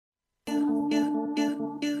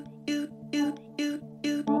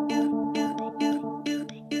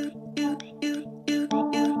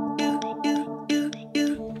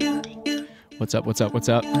What's up? What's up? What's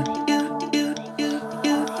up?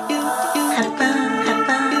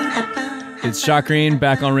 It's Jacques Greene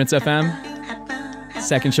back on Rinse FM.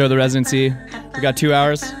 Second show of the residency. We got 2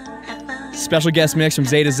 hours. Special guest mix from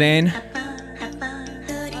Zeta Zane.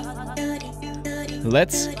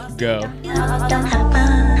 Let's go.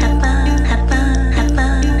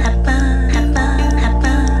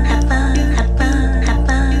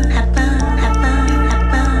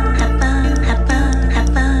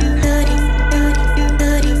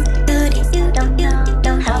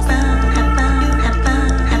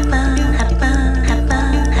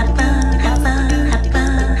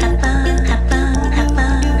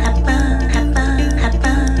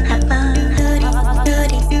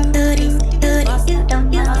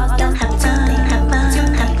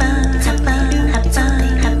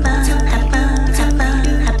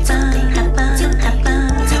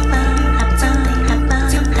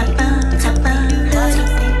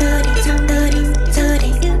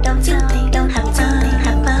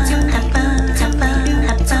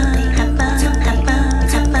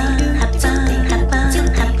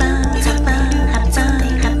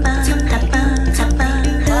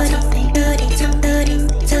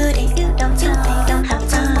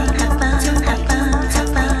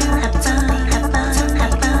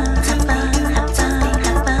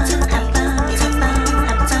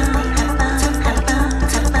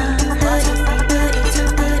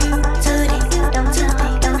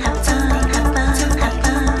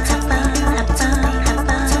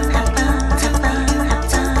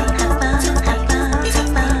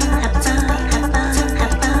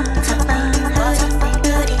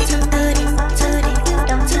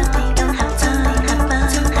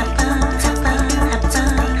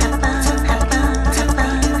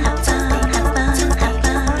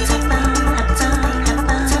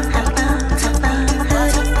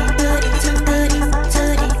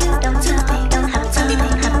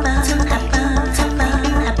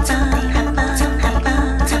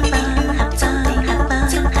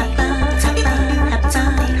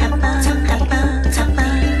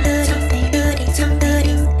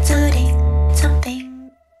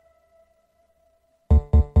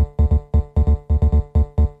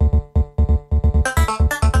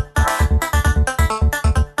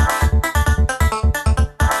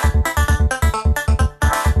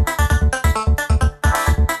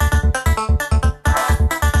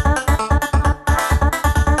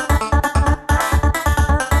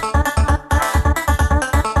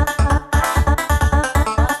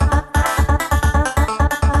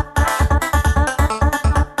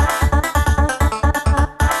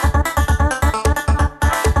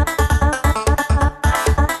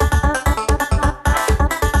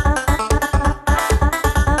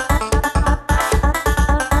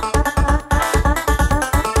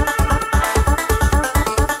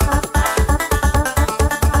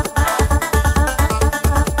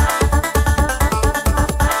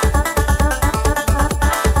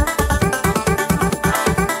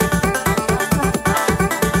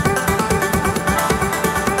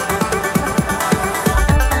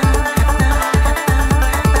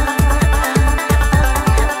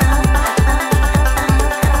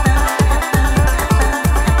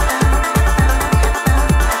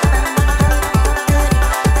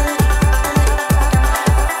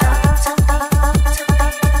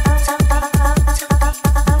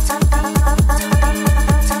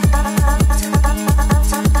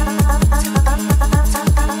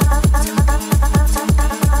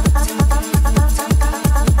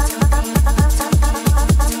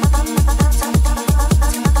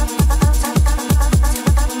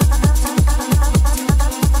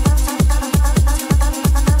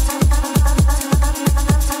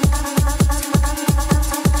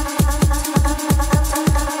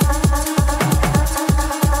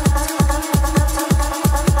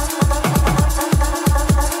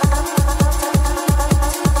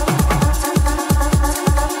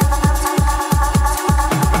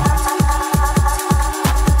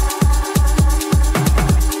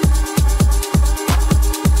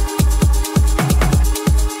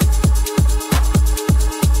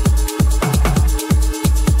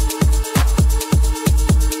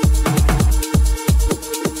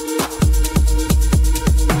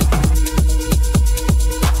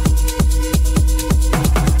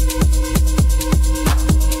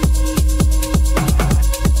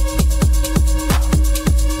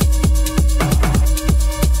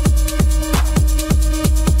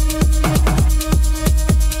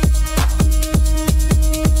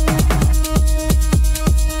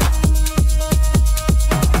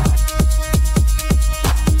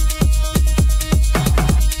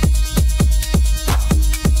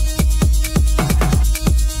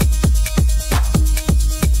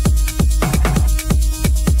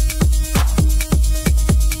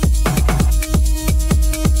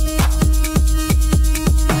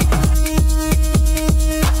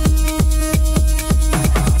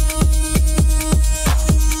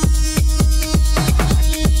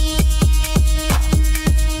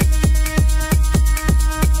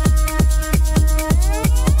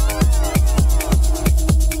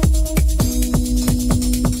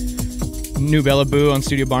 new Bella Boo on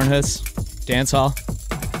Studio Barnhus, Dance Hall.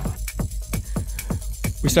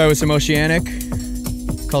 We started with some Oceanic,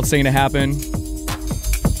 called Singing to Happen.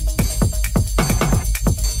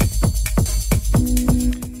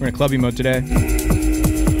 We're in clubby mode today.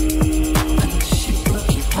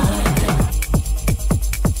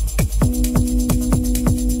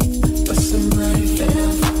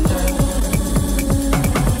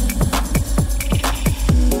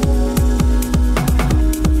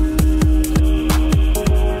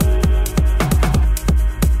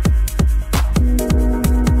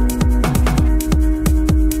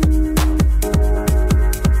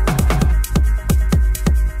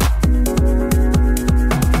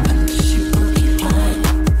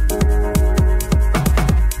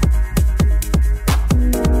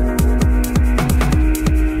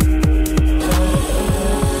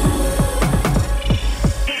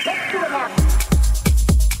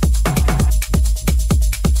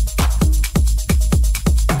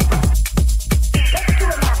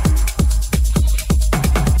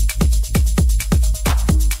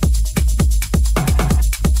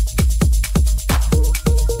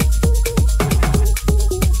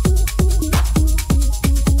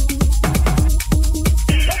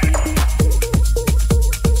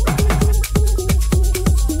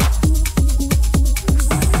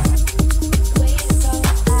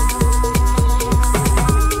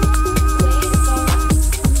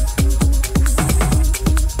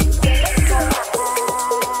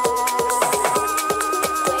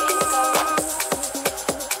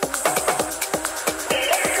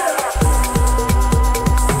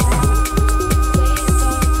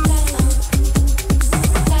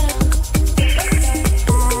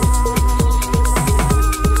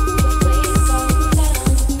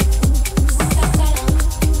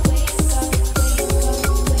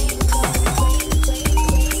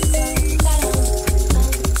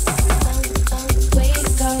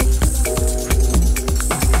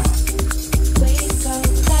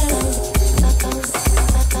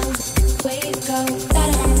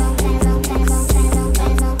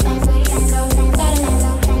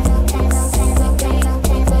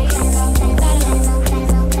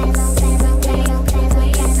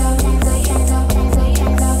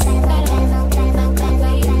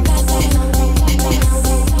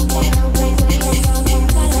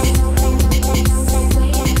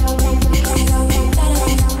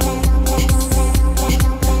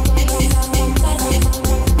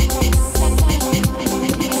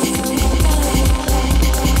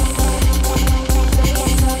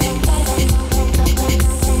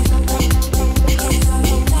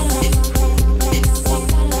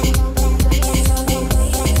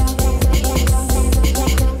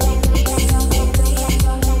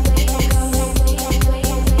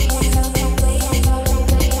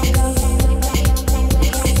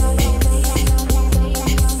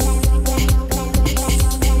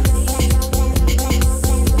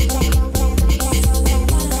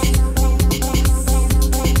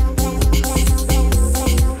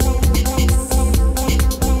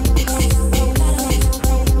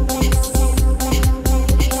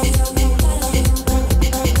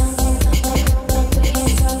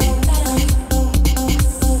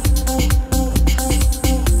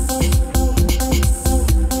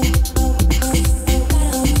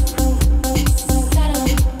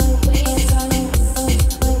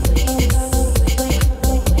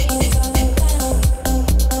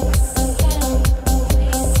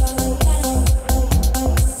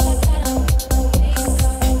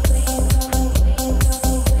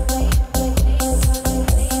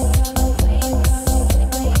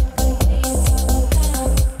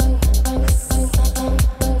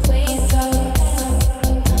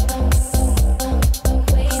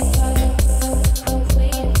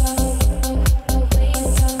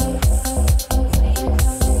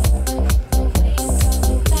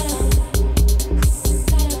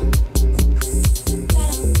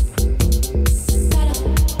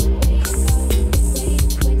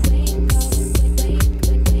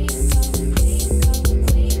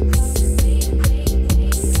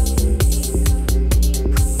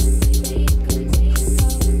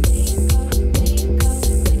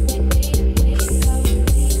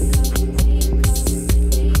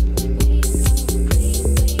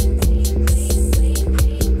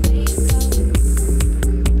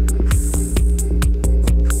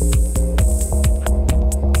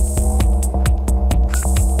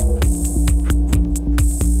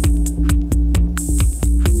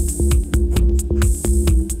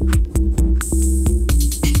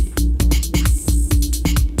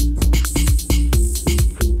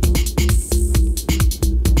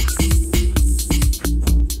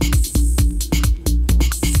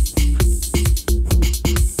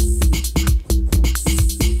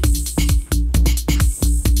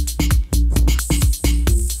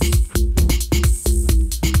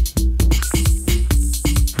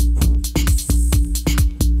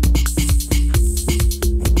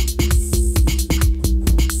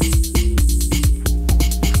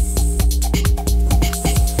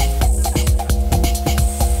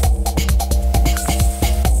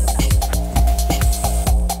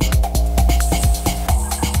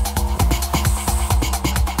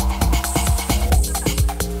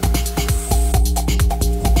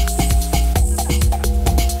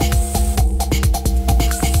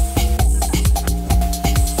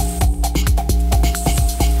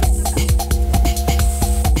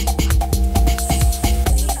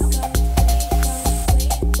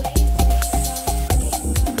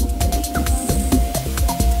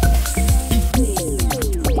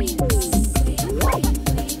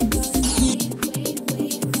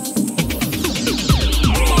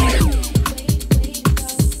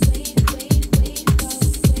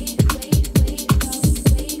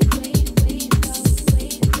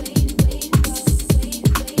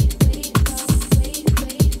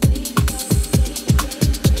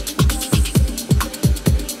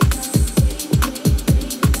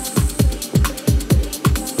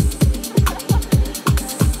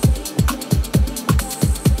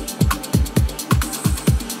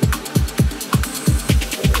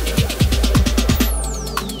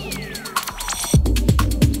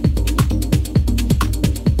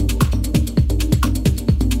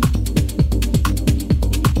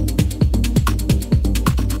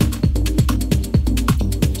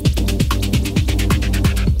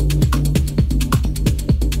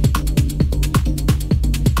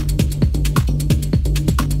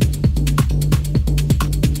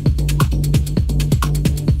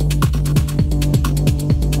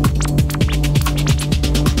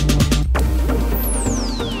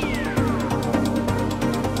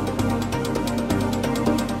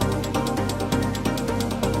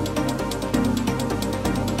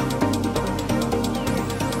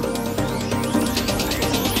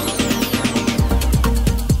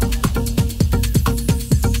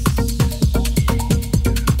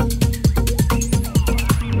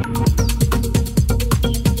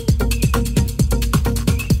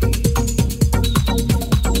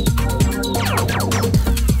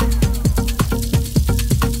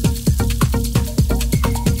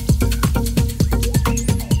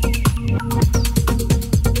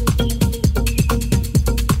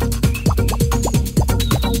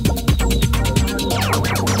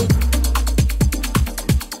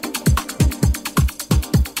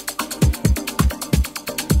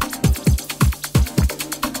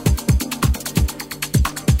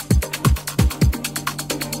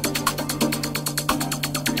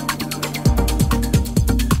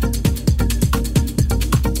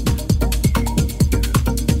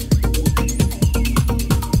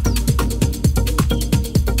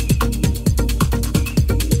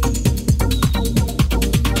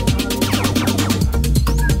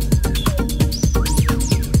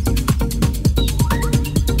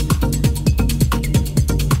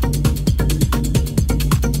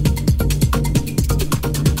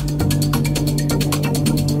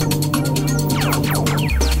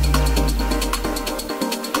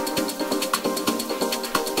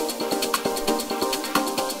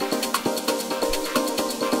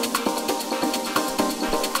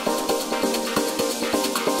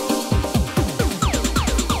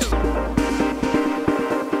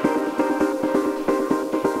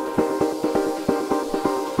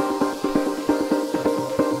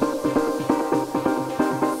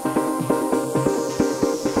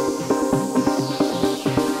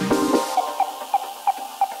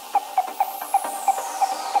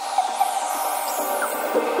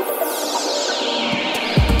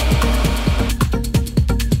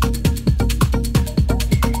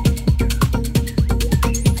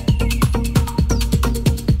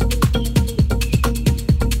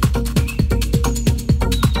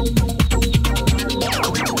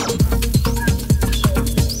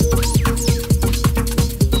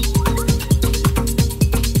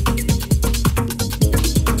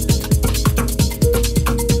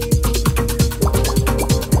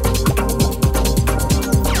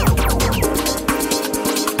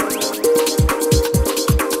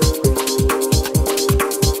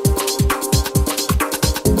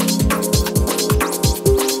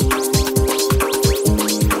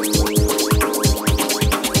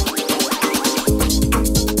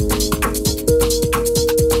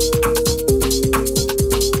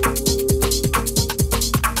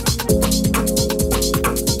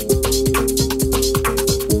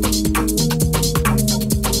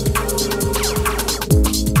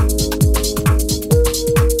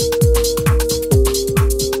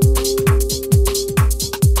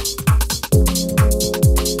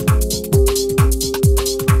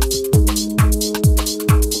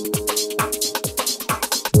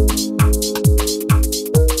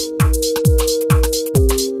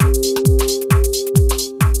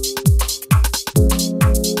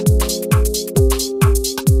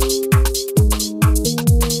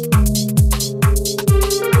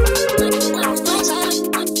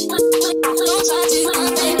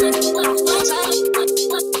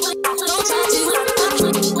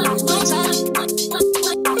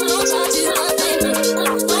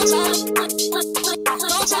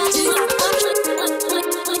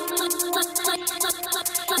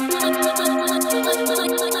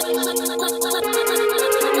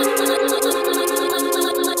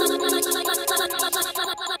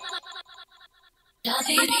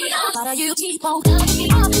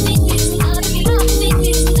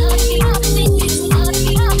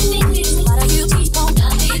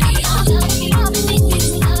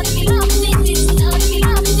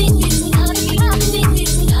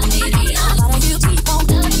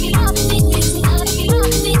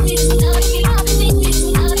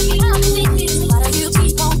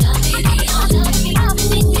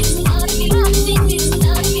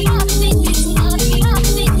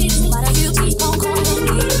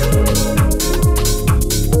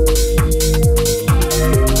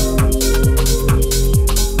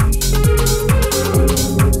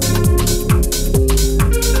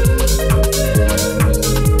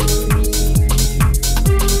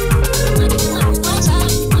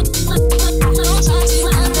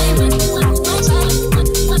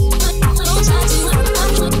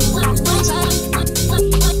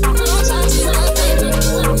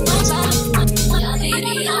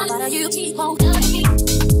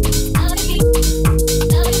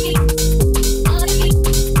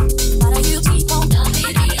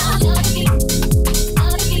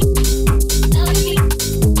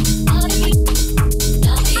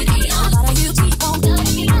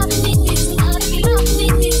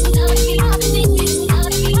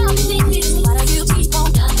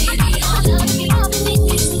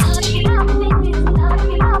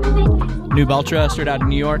 Ultra, straight out of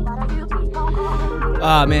New York.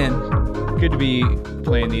 Ah, man, good to be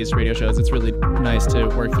playing these radio shows. It's really nice to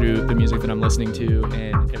work through the music that I'm listening to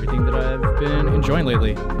and everything that I've been enjoying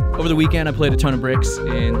lately. Over the weekend, I played a ton of bricks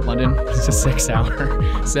in London. It's a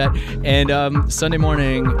 6-hour set. And Sunday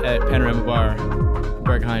morning at Panorama Bar,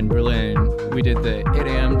 Berghain, Berlin, we did the 8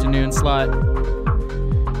 a.m. to noon slot.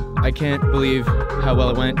 I can't believe how well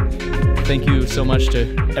it went. Thank you so much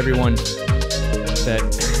to everyone that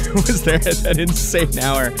was there at that insane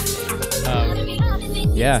hour.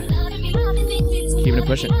 Yeah, keeping it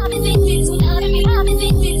pushing.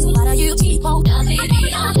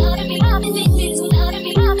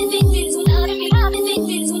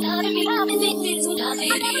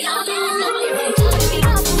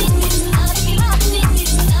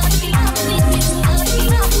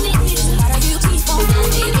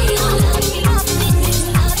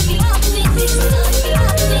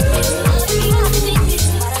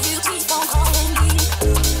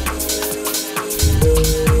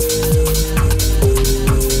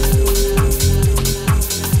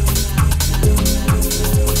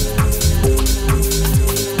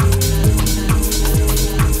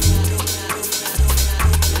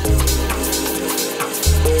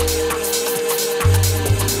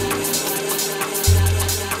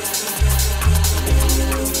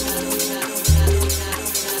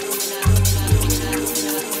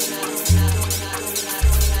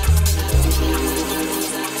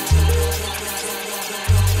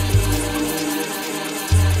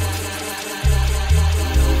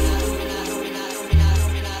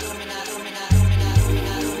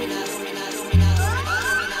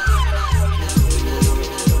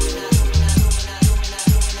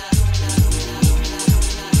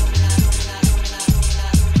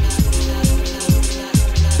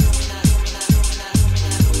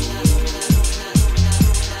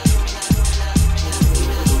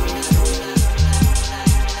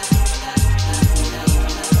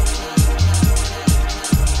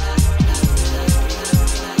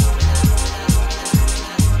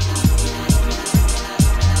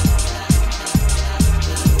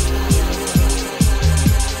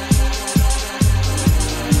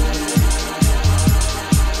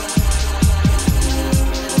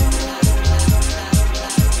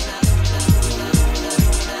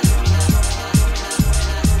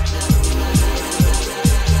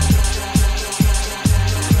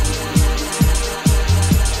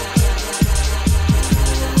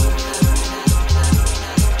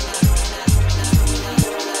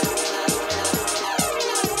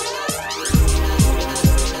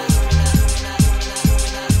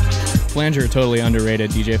 Flanger, totally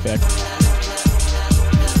underrated DJ effect.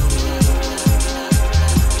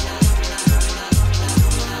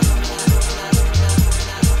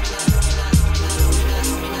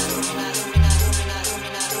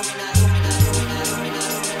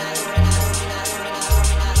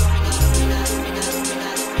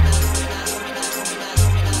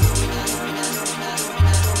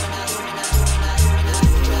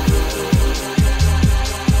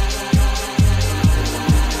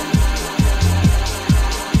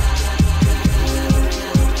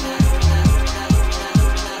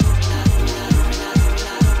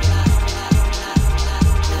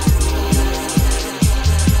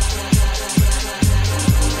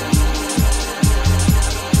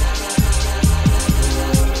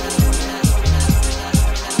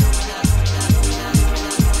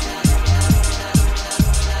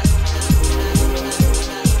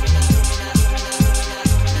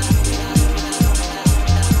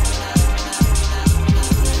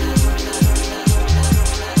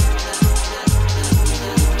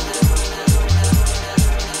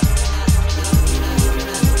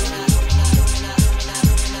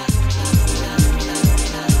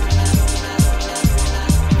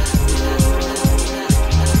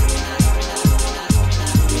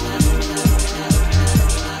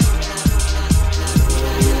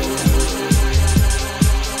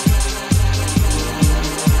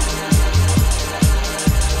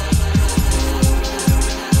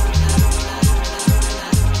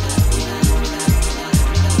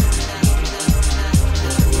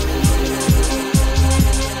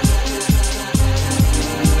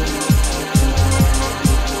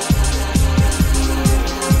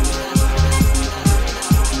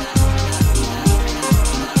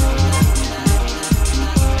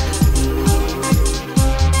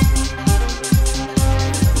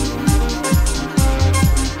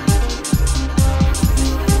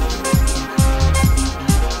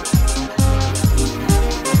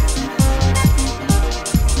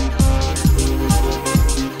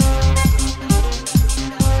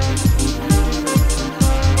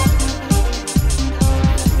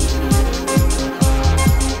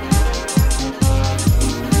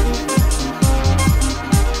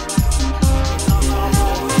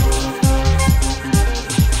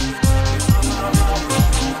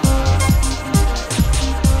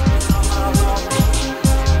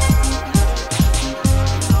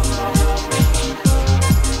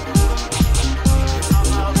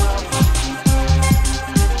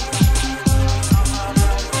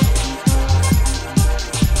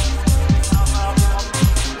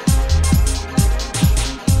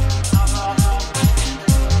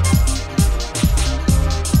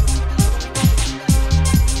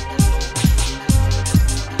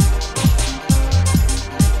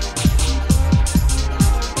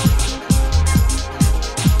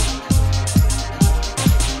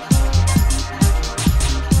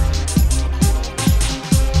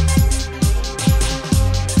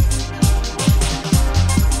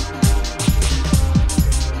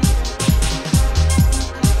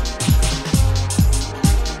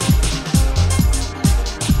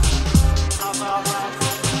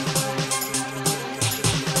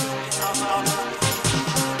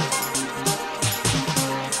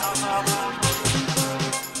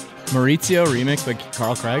 Maurizio remix by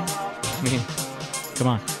Carl Craig? I mean, come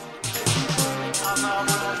on.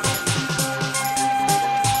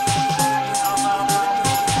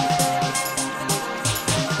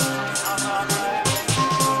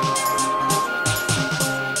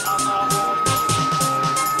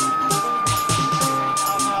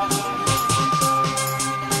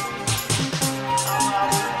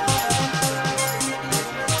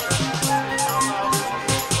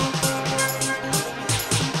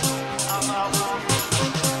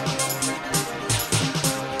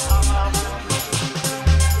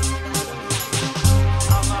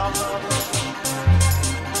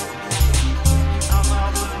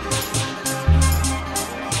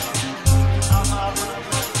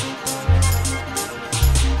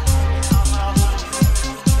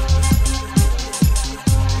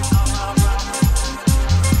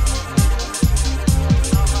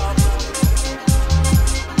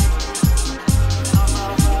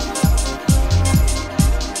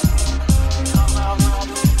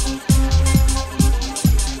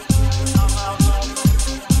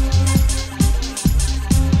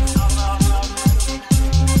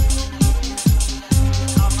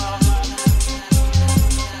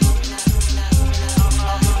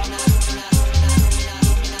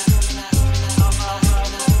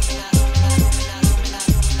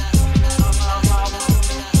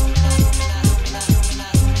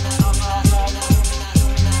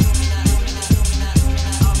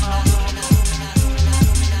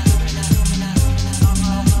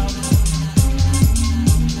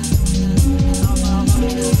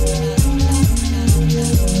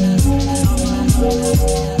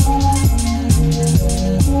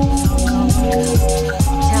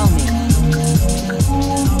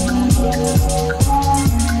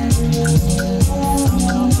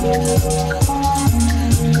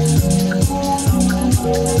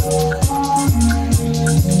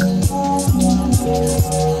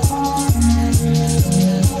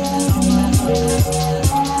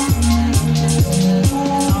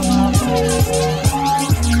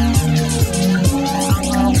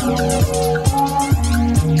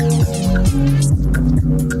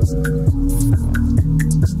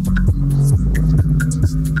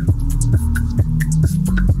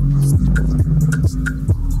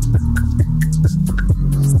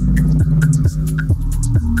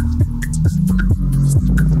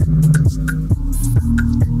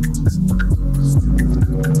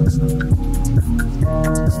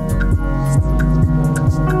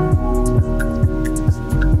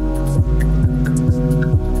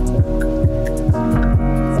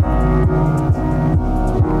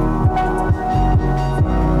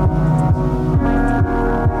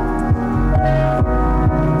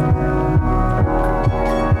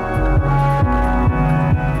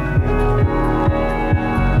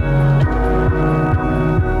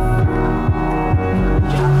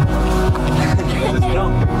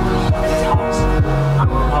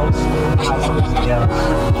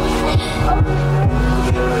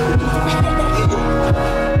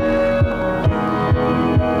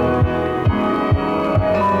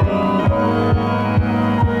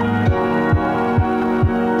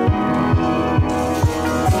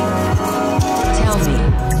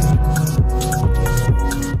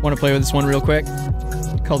 Want to play with this one real quick?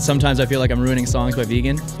 Called Sometimes I Feel Like I'm Ruining Songs by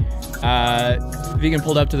Vegan. Vegan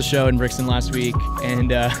pulled up to the show in Brixton last week and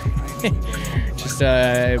just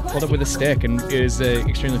pulled up with a stick, and it was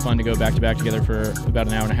extremely fun to go back to back together for about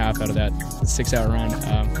an hour and a half out of that 6-hour run.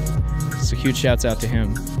 So huge shouts out to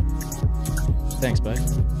him. Thanks, bud.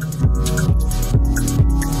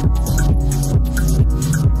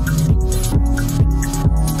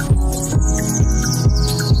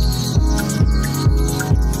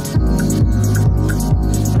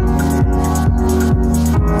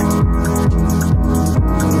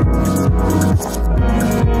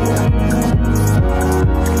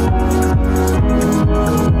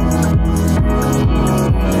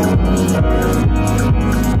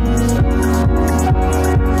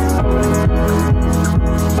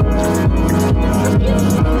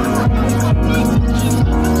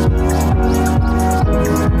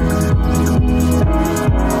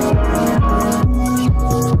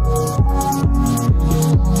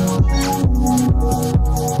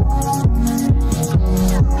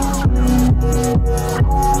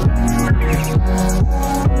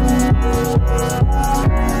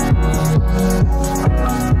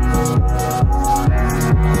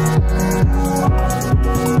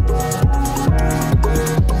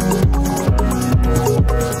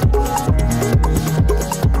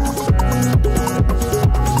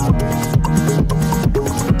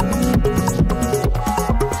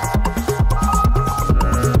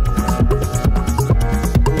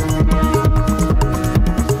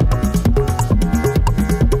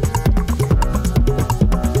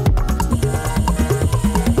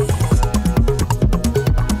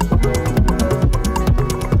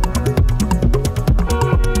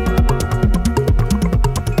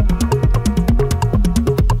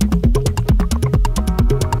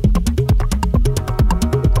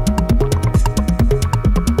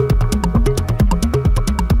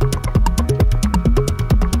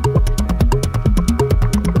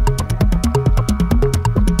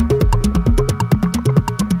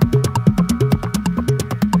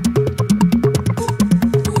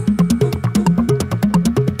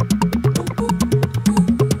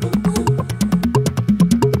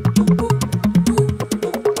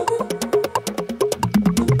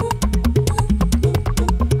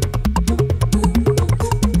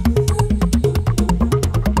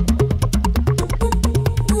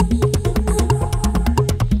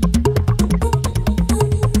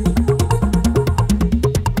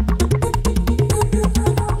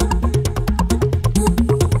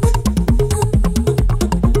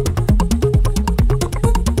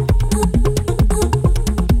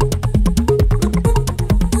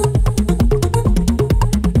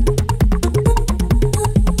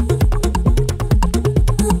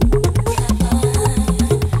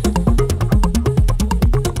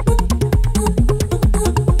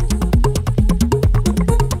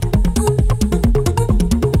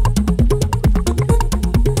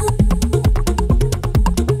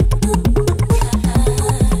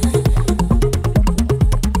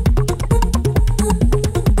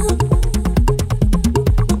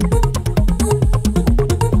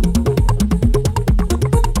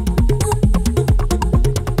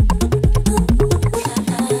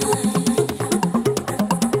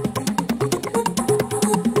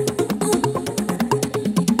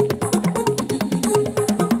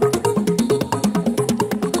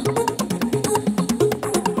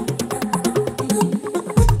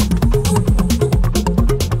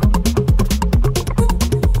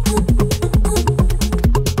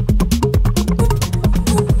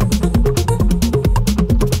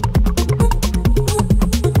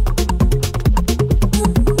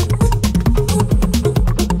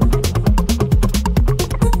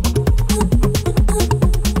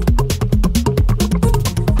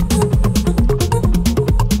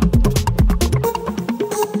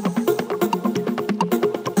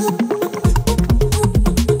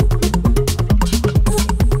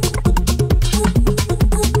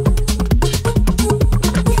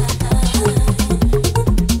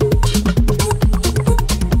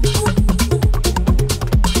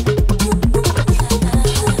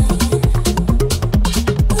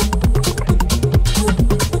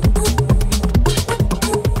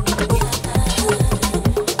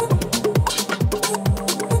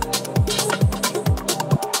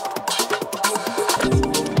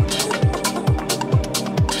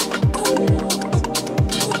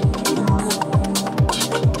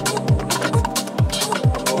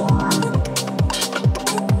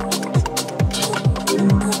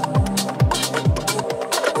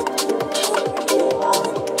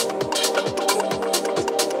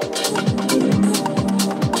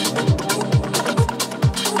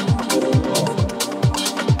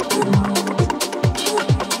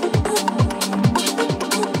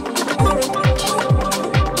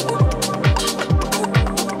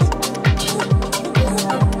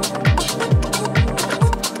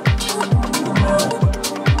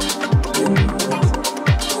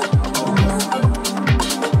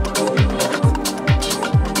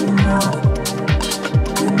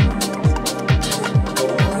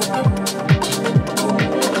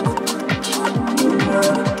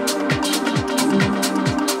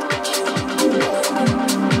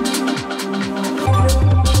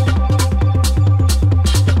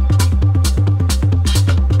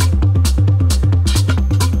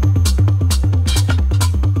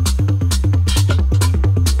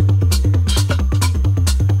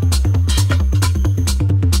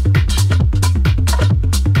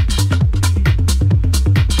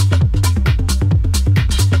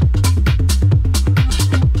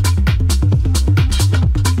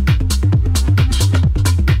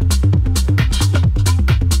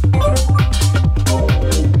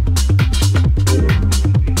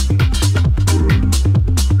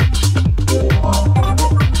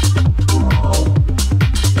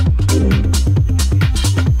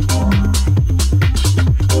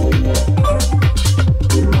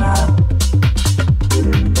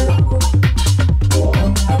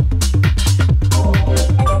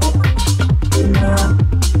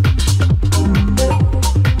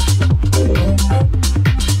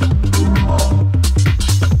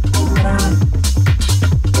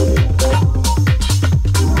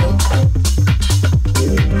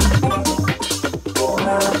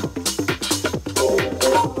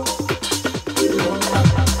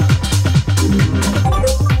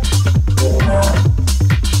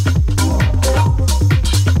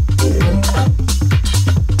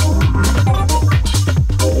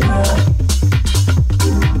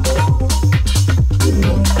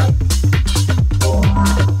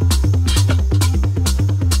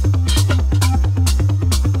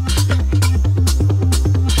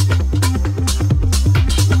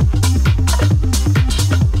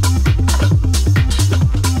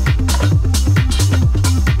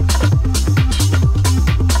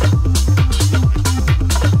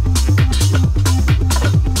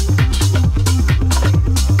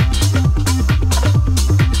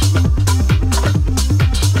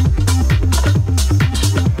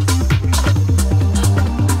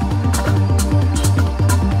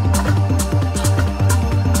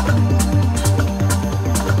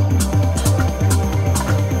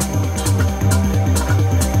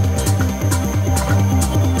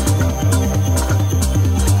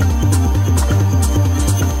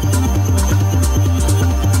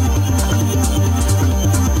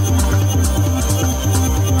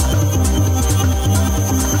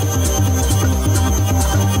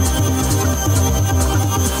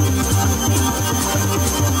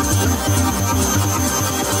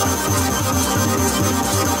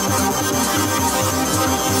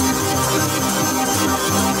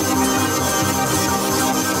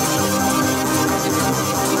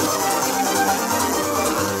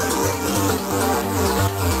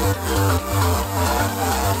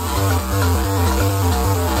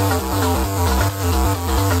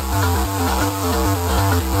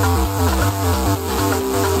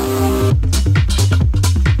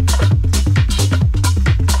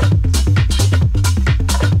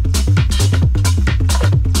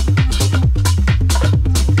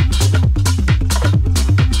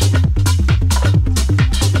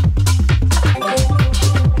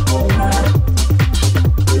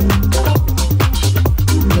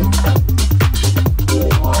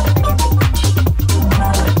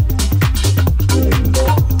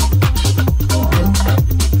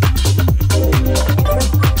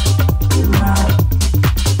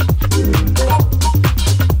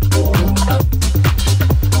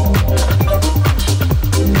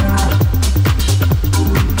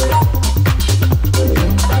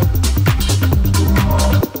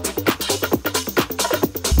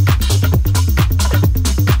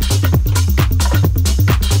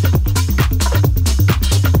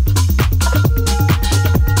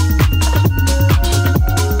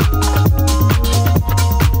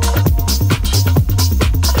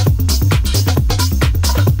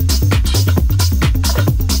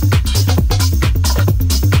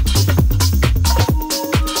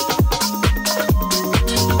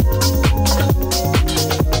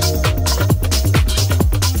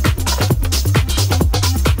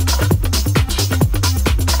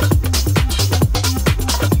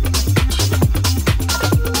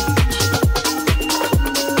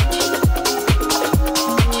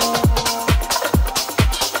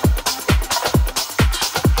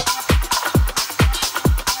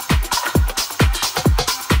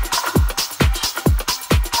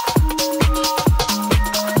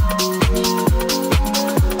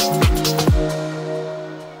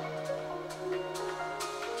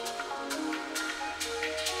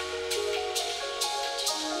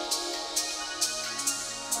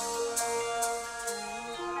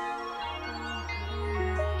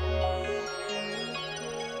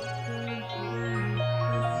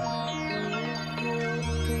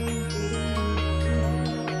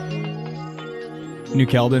 New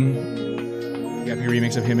Keldon. We got a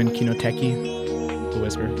remix of him and Kinoteki, The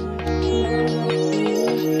Whisper.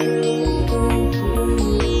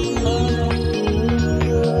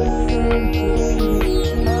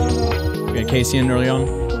 We got Cassian early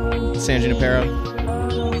on. San Junipero.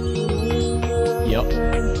 Yep.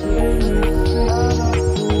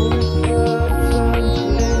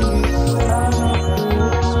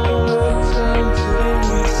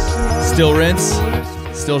 Still Rinse.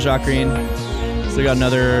 Still Jacques Greene. Still got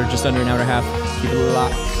another just under an hour and a half. Keep it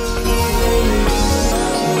locked.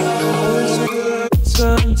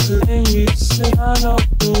 Turn to English, sing I know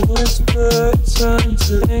the whisper. Turn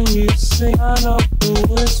to English, sing I know the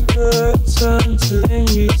whisper. Turn to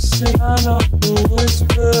English, sing I know the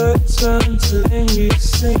whisper. Turn to English,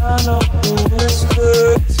 sing I know the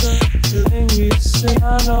whisper. Turn to English, sing I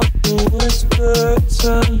know the whisper.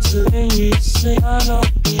 Turn to English, sing I know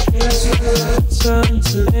the whisper. Turn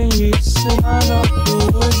to English, sing I know the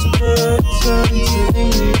whisper. Turn to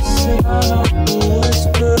English, sing I know the whisper. Turn to English, sing I know the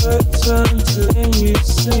whisper. Turn to English, sing I know the whisper. Turn to English,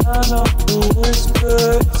 sing I know the whisper.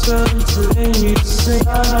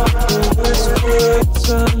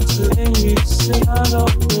 Turn to English, sing I know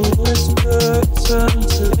the whisper. Turn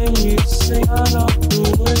to English, sing I know the whisper. Turn to English, sing I know the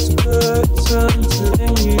whisper. Turn to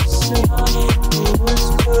English, sing I know the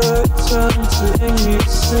whisper. Turn to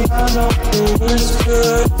English, sing I know the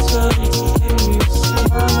whisper. Turn to English,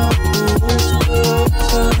 sing I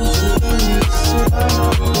know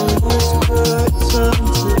the whisper. Turn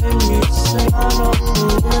to English, sing I know the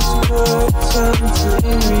whisper. Turn to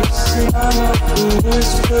English, sing I know the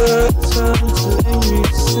whisper. Turn to English,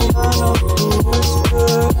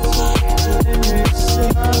 sing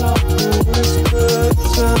I know the whisper.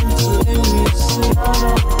 Turn to English, sing I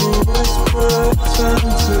know the whisper. Turn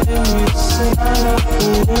to English, sing I know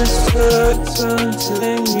the whisper. Turn to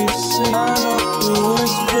English, sing I know the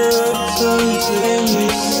whisper. Turn to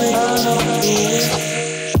English, sing I know the whisper.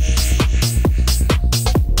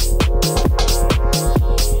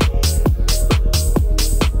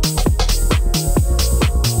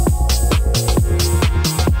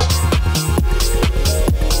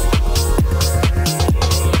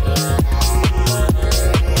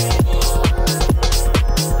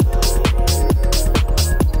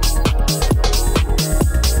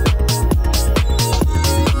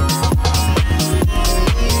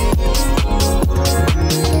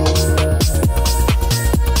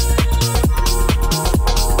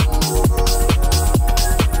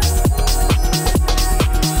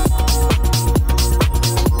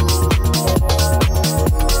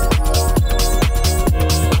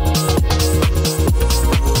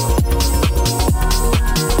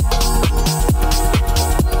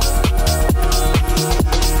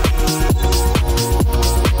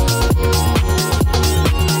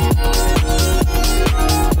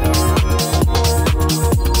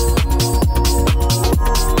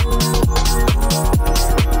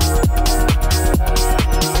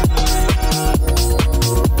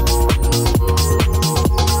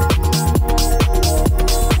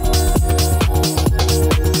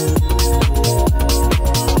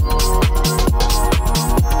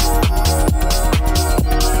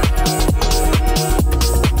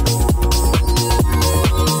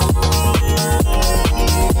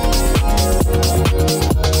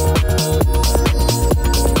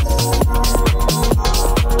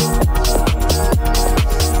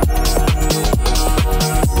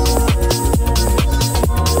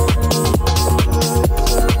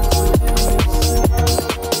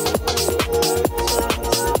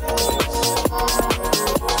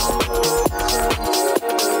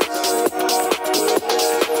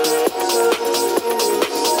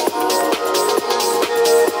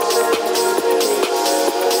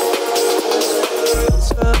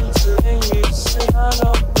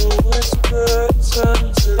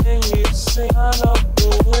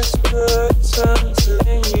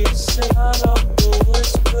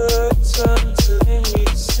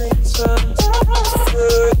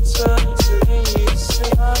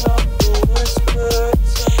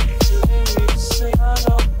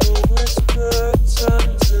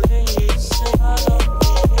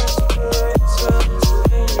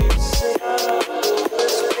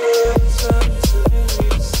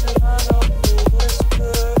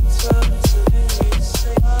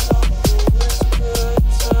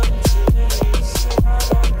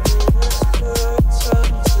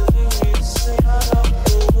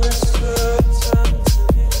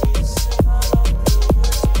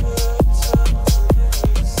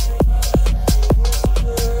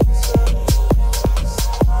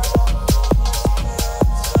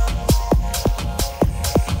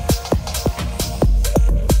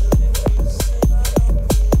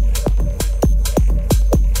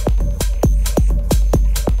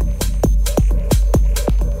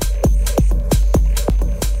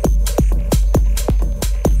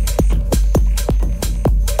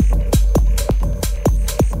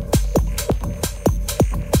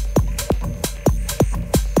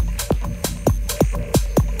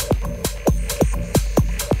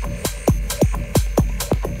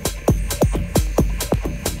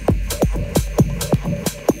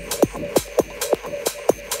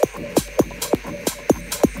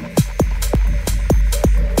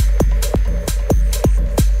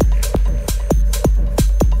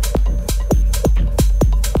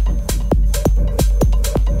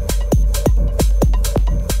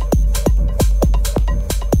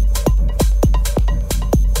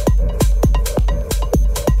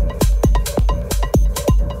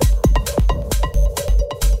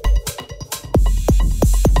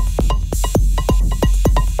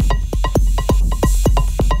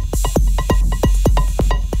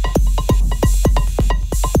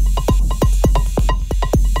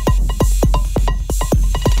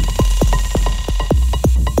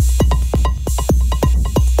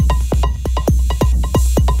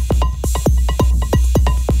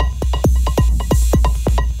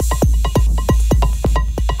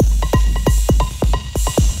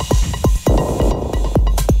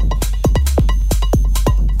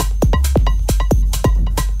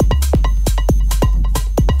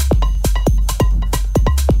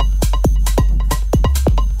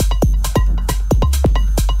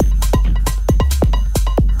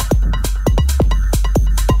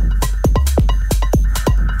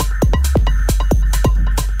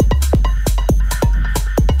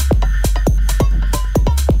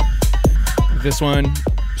 Next one,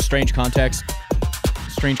 Strange Contents,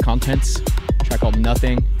 a track called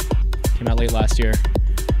Nothing. Came out late last year.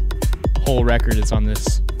 Whole record is on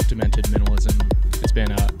this demented minimalism. It's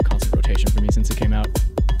been a constant rotation for me since it came out.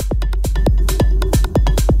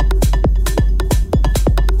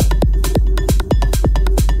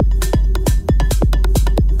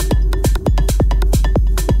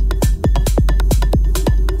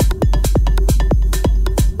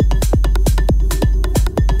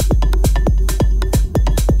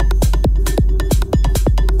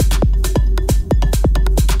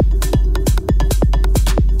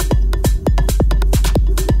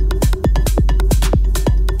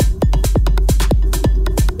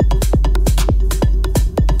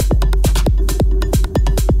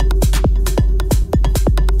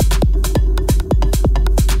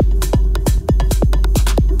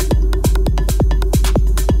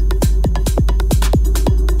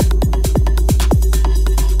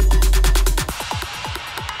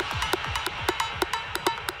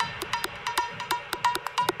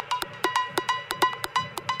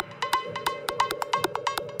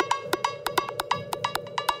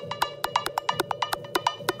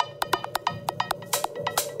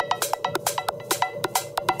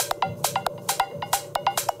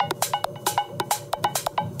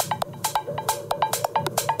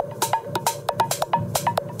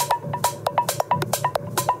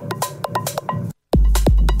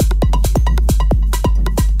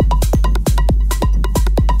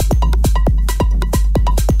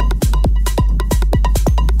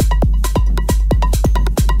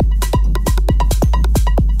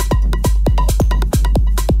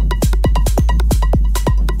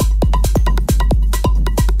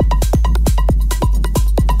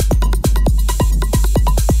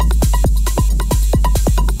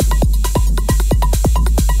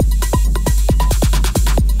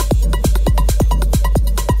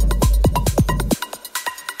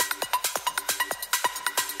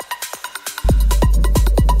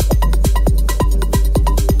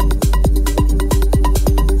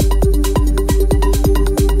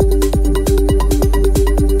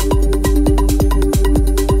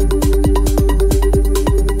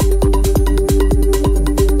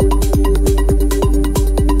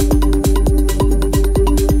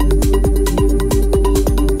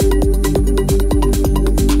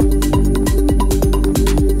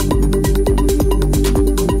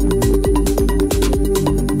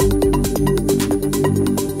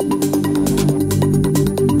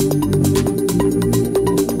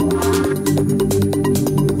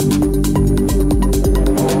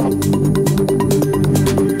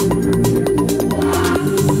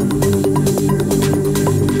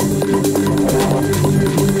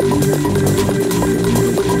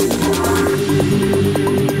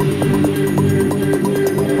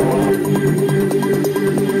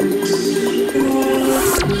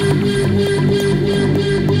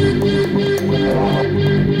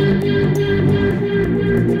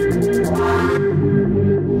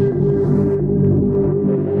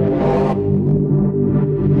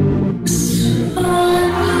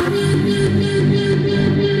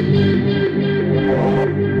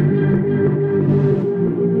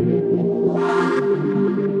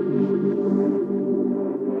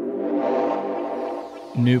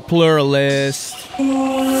 New Pluralist.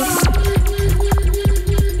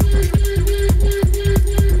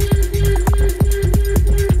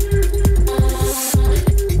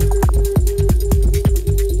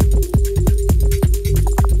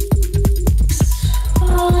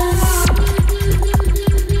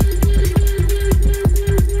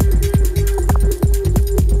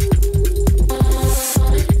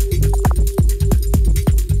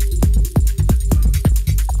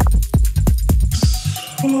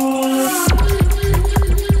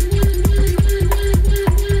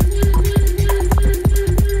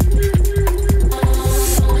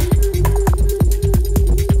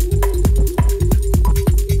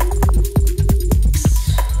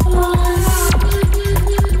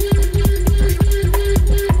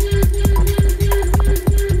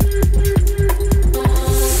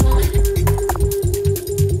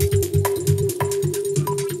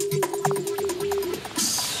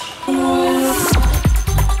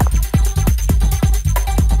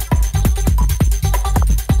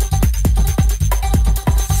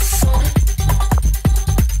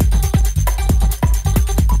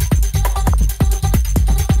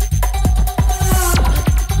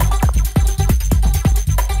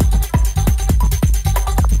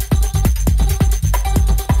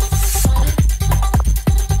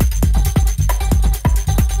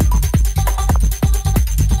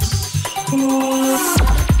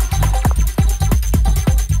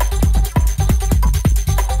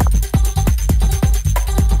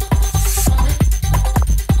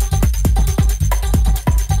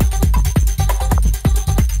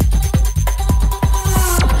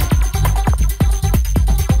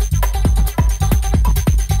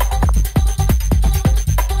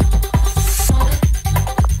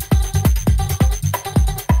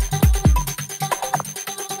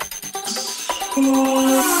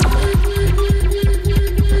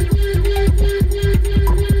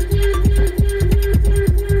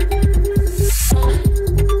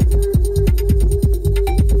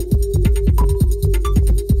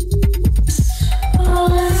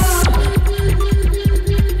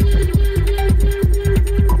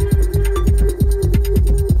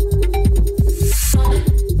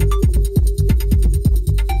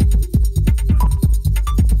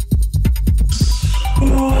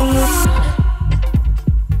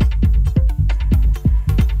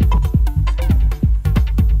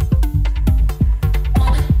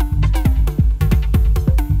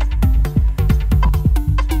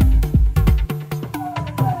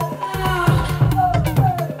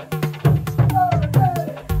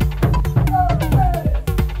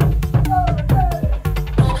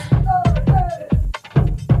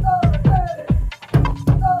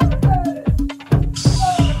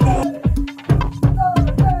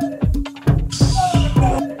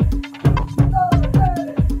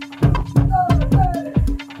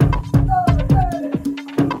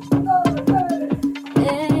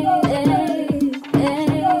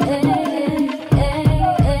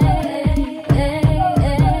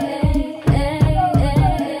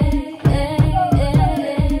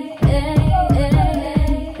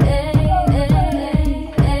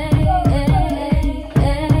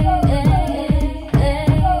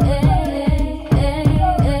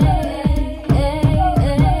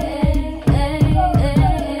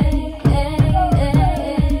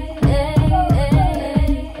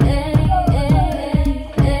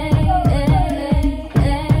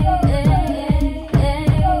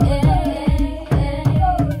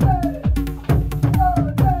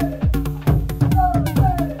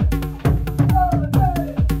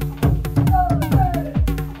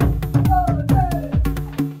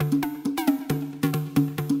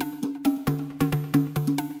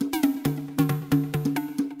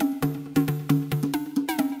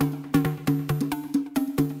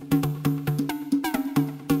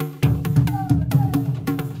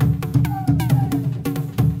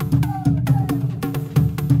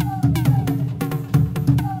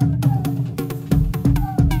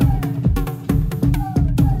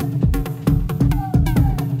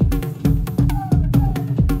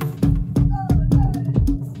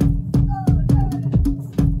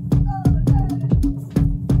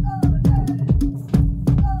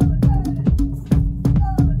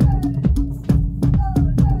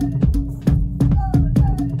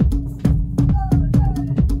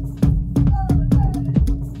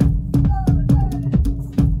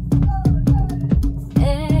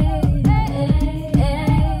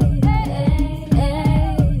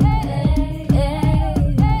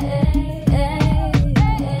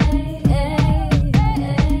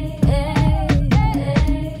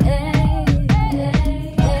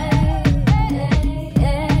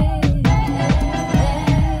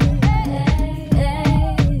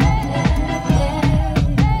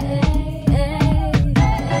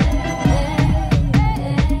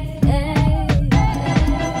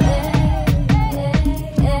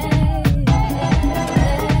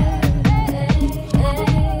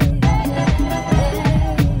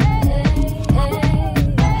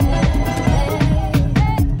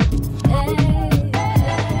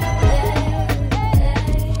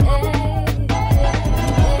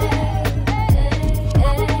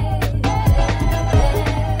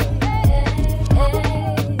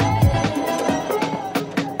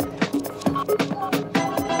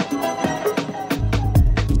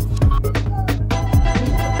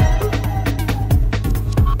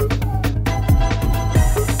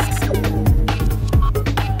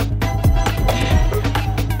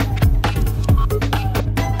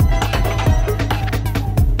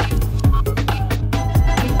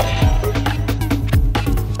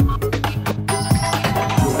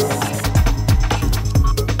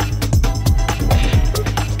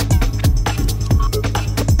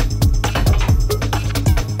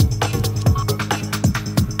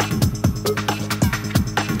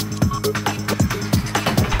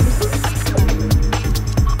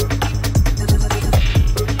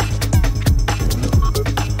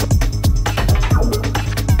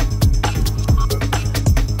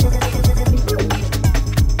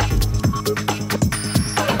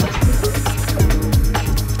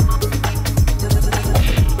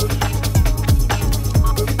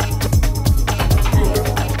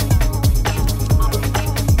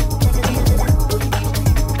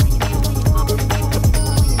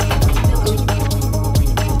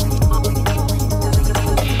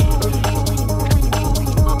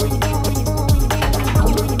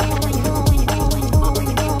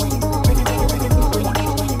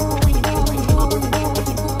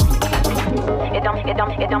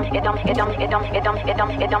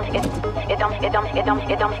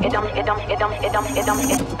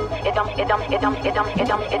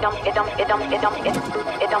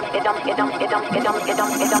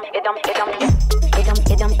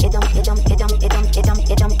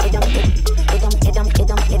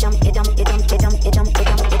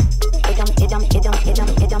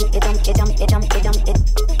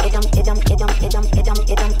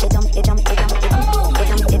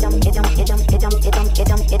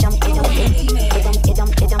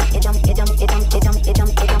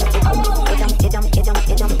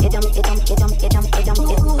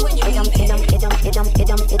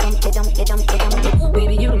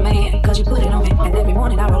 Baby, you the man, cause you put it on me. And every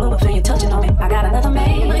morning I roll over, feel you touching on me. I got another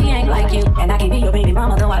man, but he ain't like you. And I can't be your baby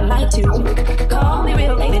mama, though I like to. Call me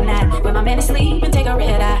real late at night, when my man is asleep, and take a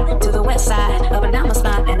red eye to the west side, up and down my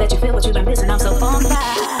spine, and let you feel what you've been missing. I'm so fun by.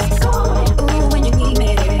 Call me, ooh, when you need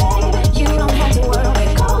me. You don't have to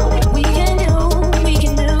worry. Call me, we can do, we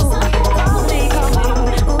can do. Call me,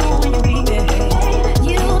 ooh, when you need me.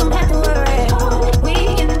 You don't have to worry. We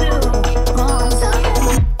can do.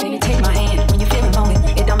 Baby, take my hand when you're feeling lonely.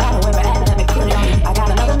 It don't matter where we're at, let me put it on you. I got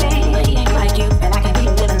another man, but he ain't like you, and I can't be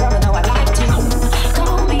a little lover, though I like to.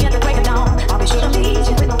 Call me at the break of dawn. I'll be sure to meet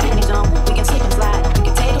you with no panties on. We can slip and slide, we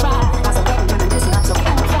can take a ride. I'm so loving you, and listen, I'm so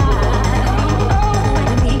on fire. Oh, when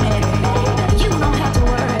you need me, you don't have to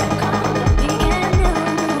worry. We can do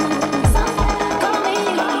something. Call me,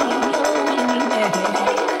 oh, when you need me,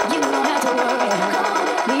 you don't have to worry.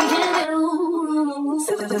 We can do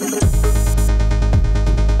something.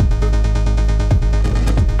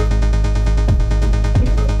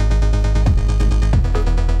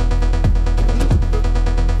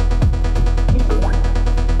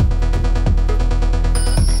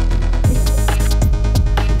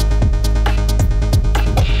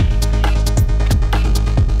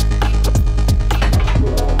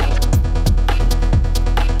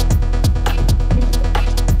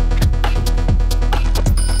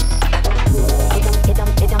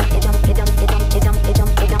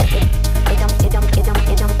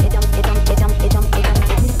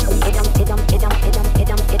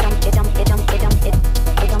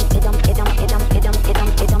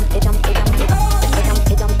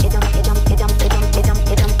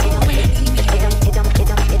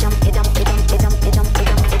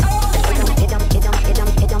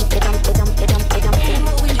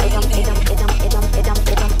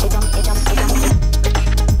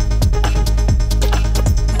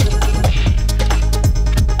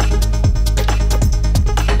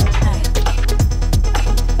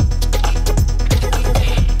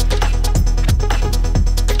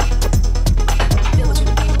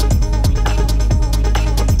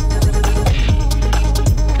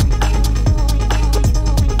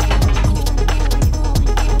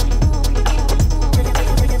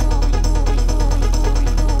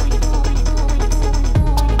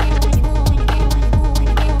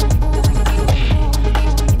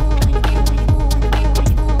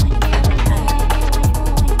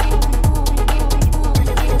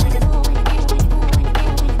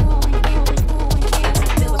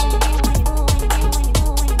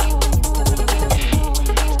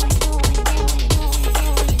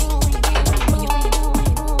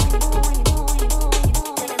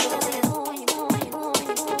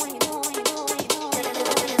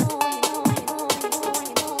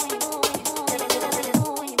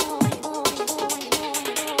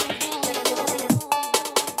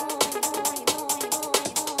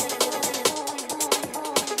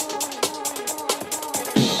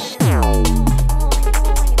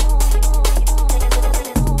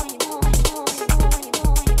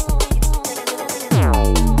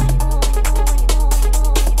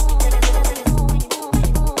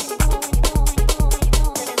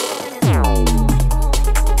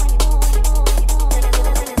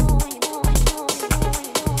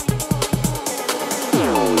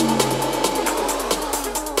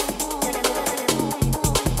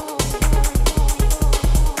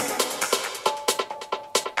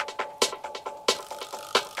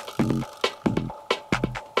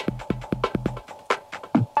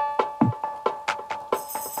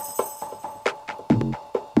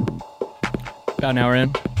 About an hour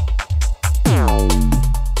in.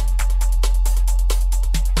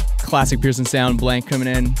 Classic Pearson sound, Blank coming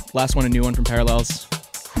in. Last one, a new one from Parallels.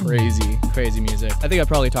 Crazy music. I think I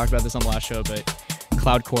probably talked about this on the last show, but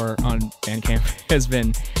cloudcore on Bandcamp has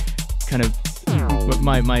been kind of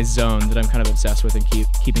my zone that I'm kind of obsessed with and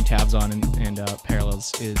keeping tabs on, and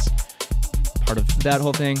Parallels is part of that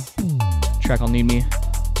whole thing. Track I'll Need Me.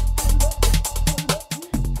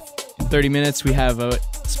 In 30 minutes, we have a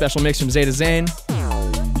special mix from Zeta Zane.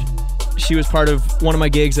 She was part of one of my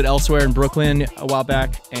gigs at Elsewhere in Brooklyn a while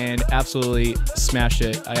back and absolutely smashed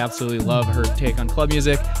it. I absolutely love her take on club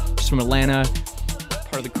music. She's from Atlanta,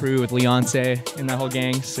 part of the crew with Leonce and that whole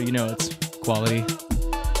gang, so you know it's quality.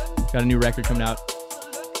 Got a new record coming out.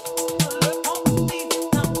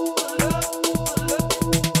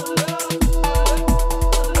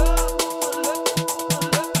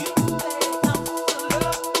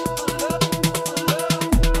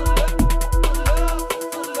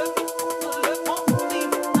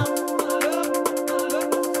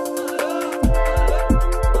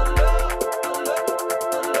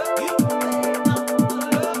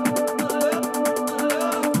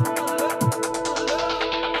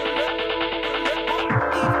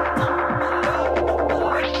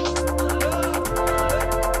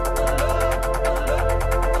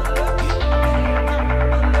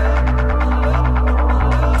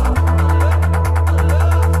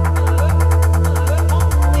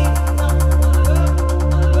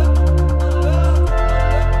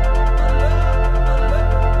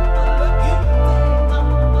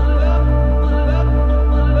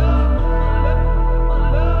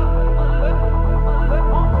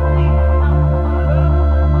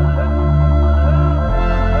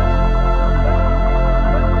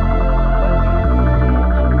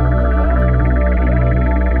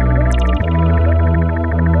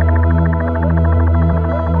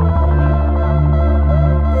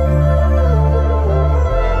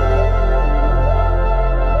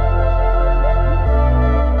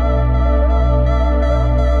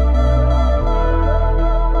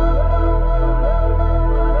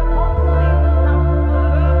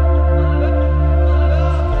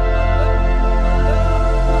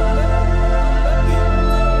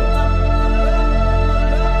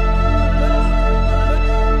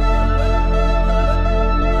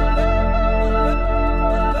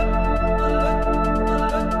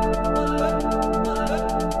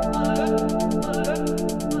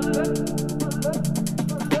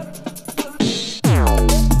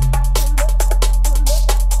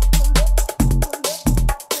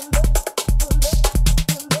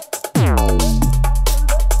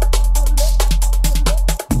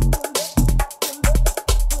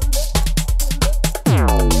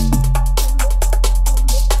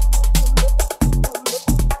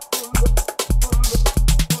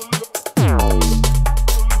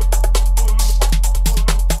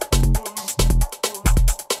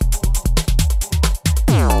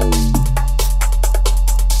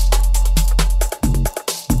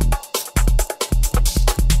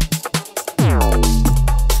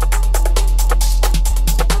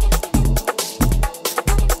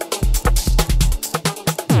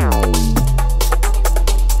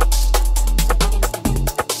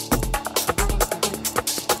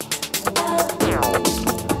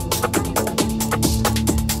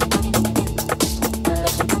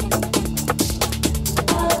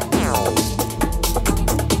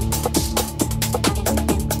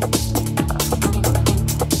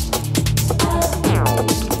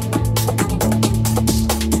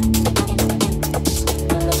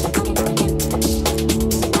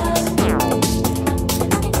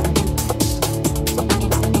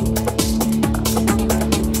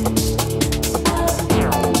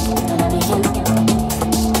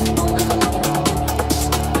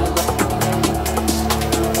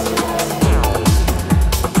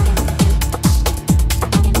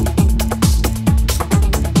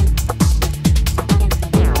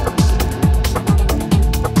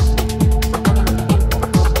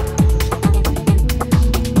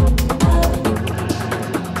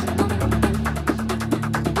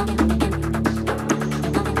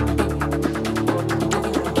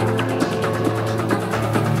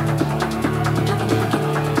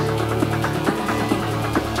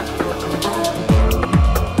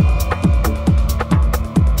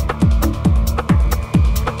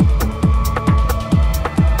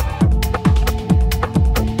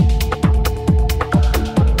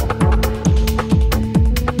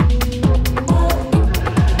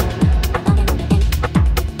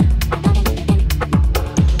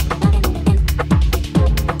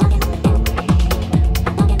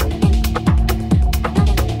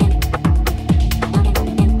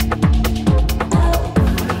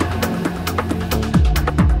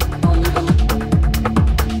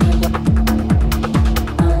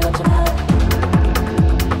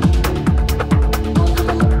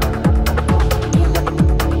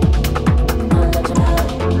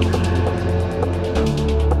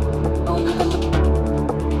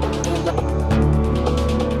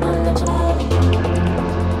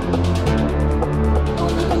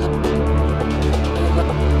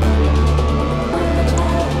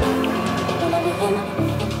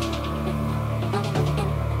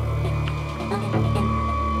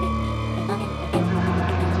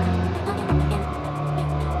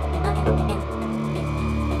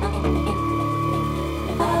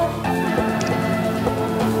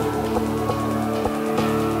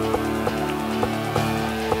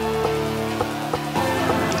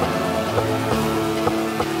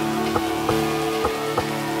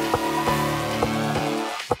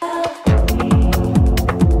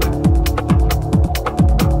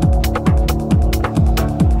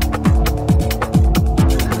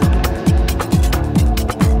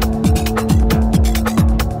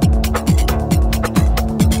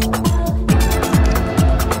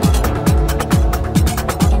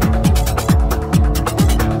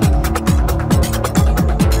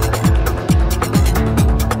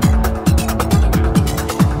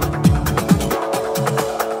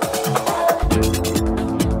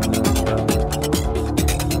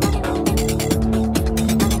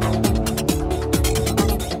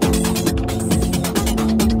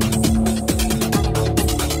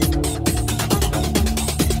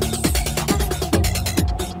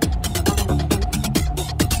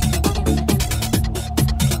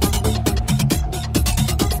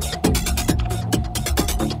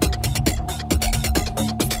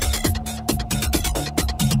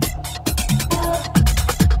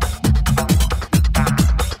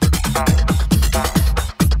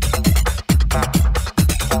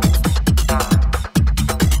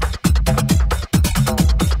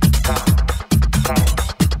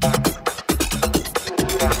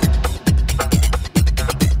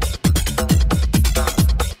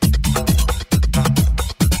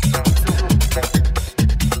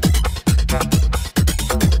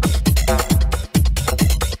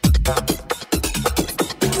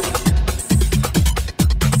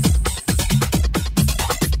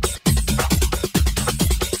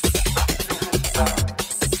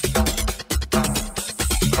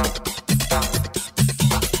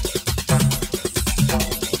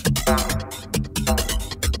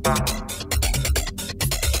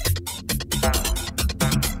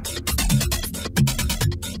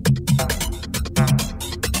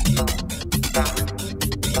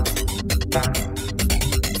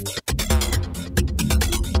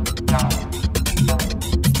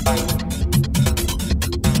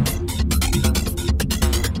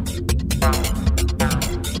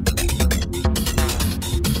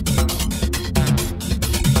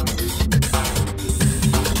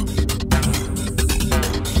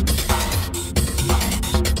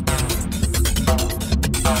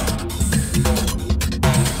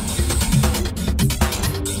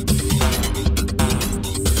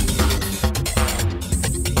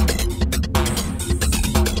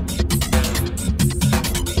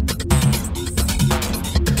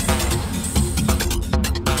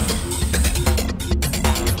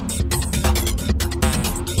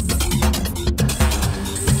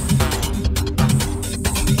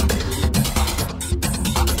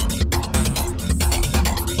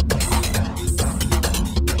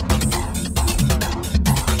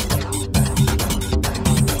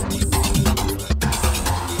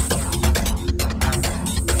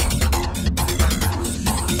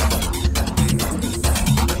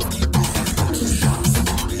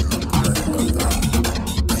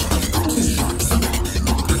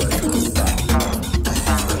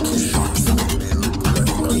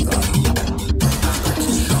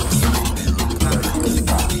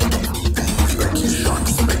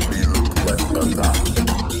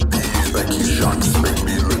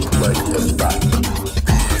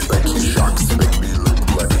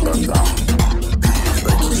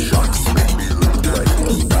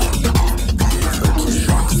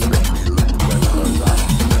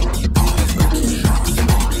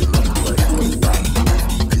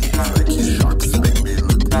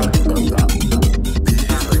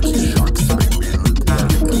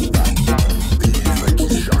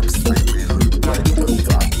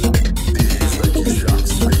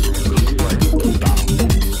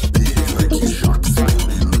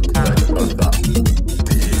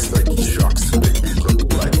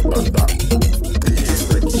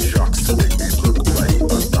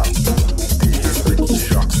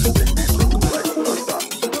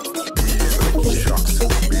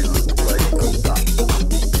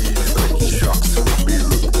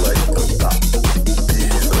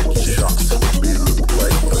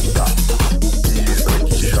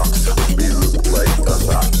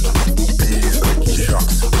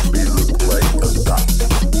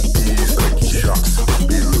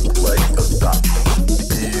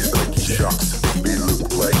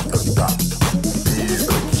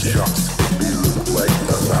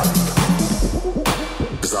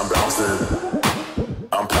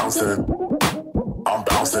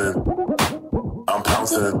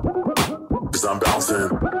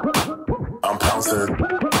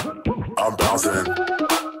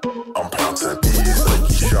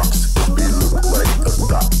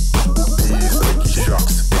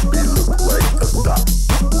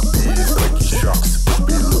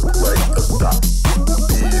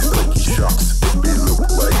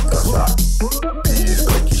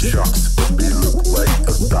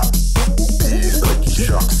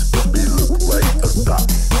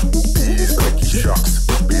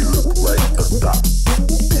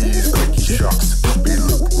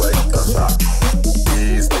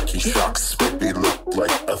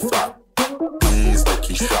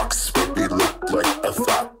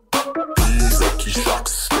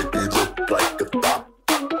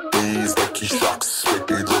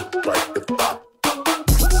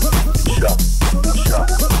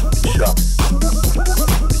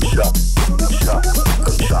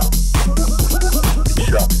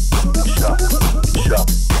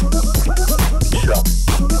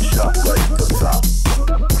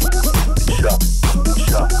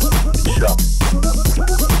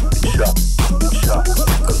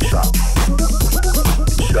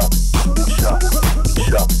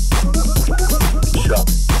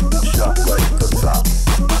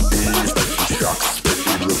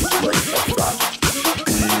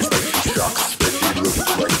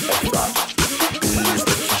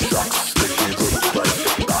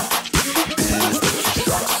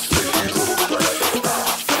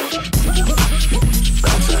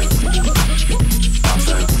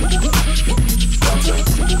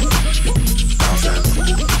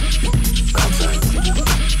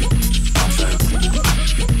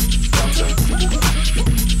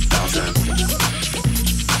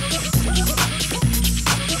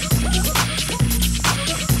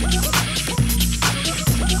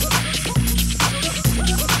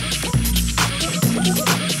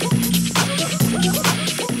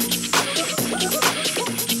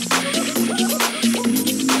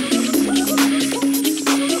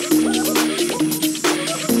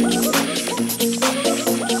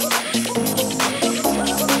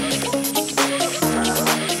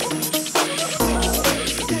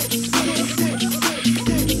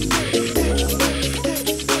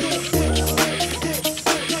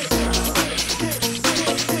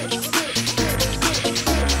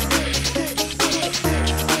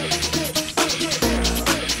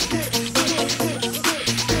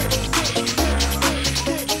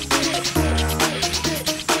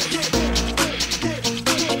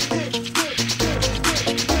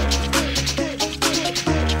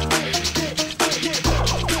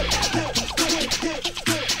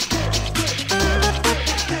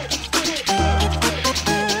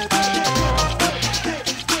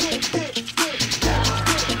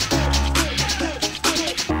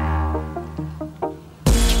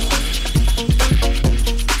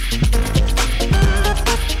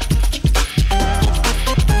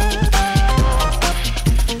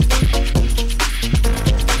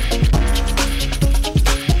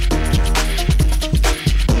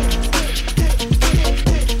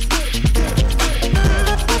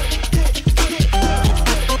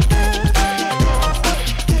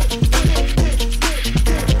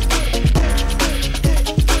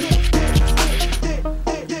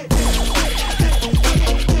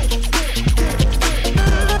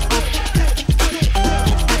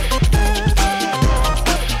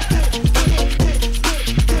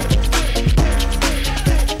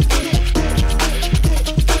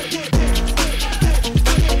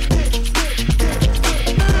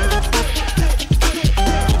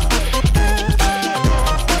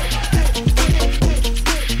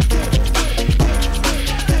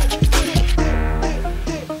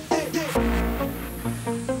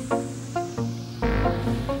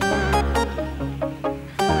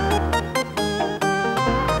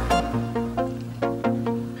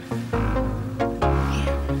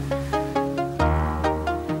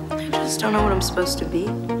 just don't know what I'm supposed to be. You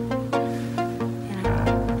know,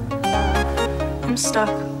 I'm stuck.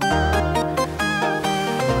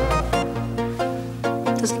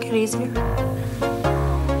 Does it get easier?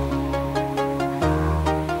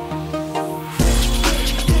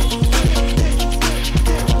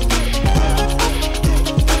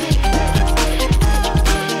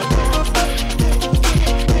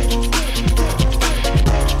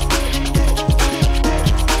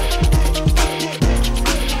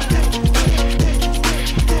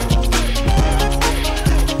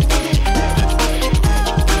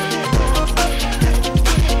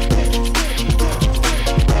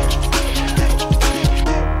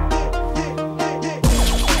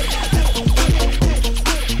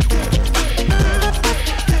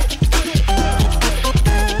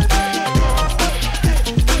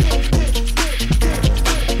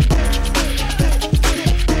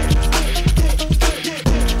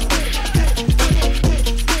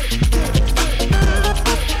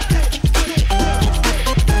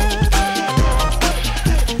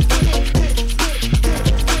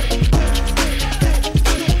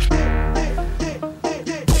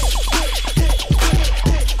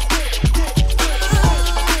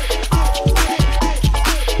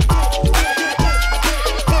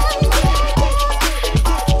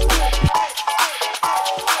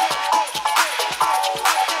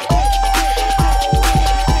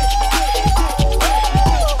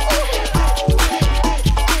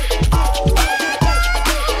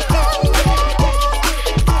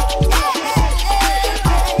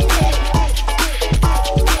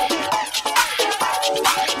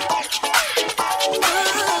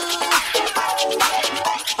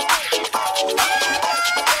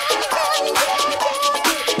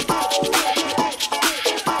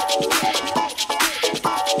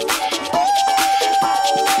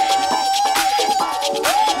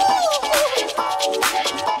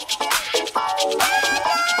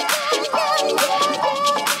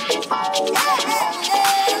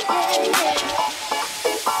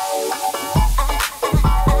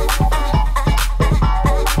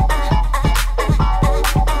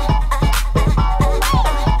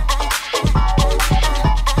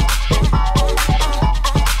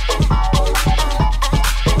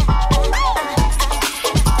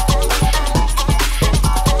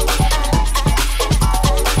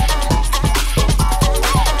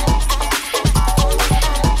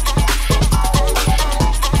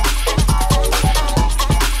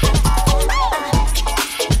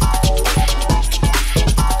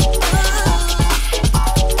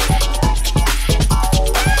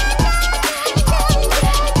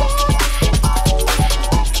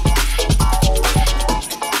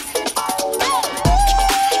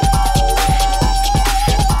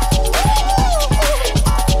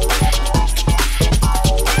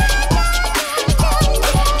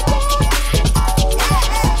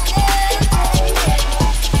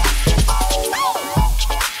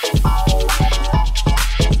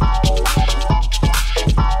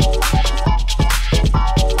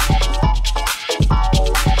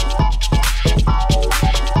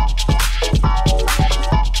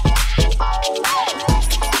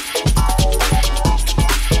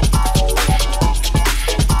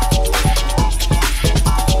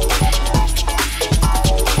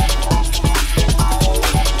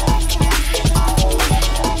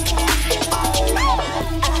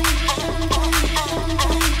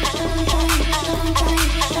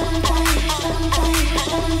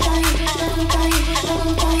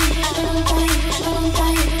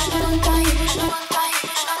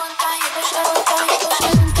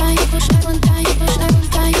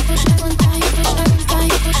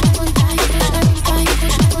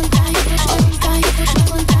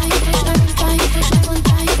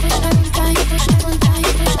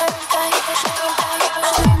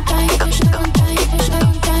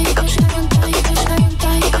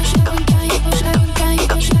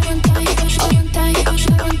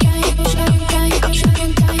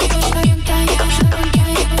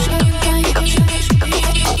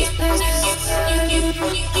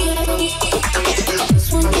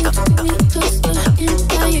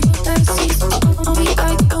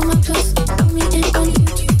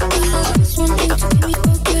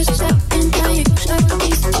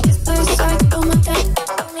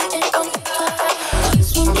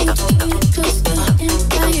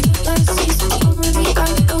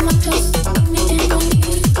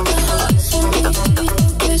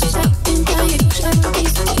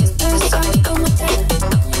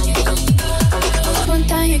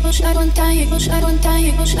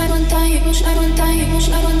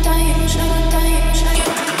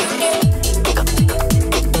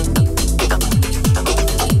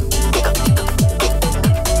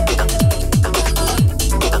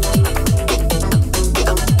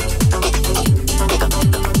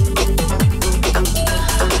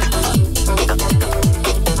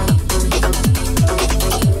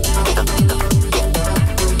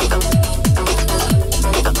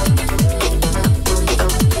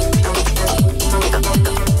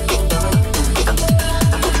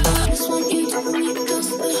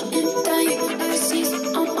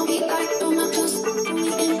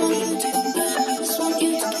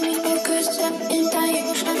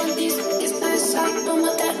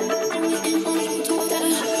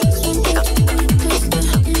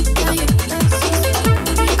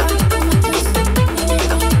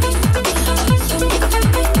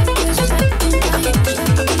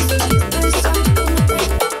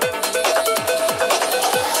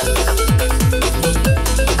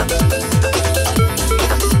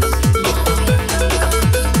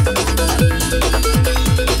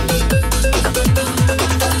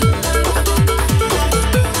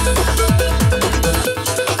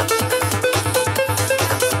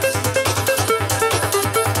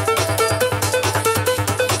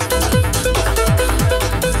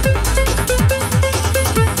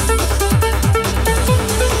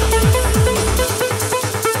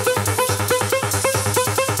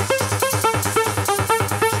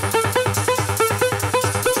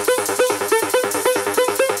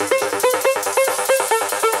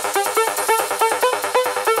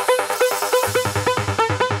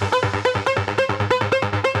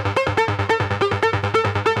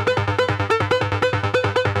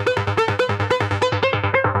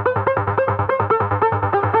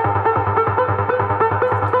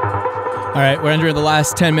 All right, we're entering the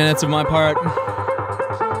last 10 minutes of my part.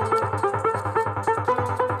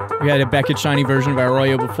 We had a Beckett Shiny version of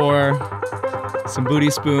Arroyo before, some Booty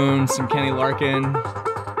Spoon, some Kenny Larkin,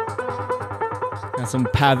 and some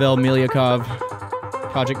Pavel Milyakov,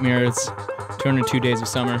 Project Mirrors, 202 Days of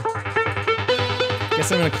Summer.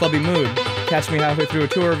 Guess I'm in a clubby mood. Catch me halfway through a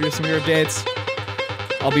tour of some Europe dates.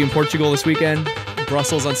 I'll be in Portugal this weekend,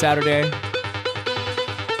 Brussels on Saturday.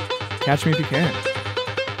 Catch me if you can.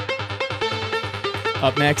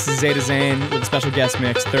 Up next is Zeta Zane with a special guest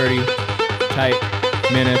mix, 30 tight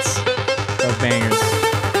minutes of bangers.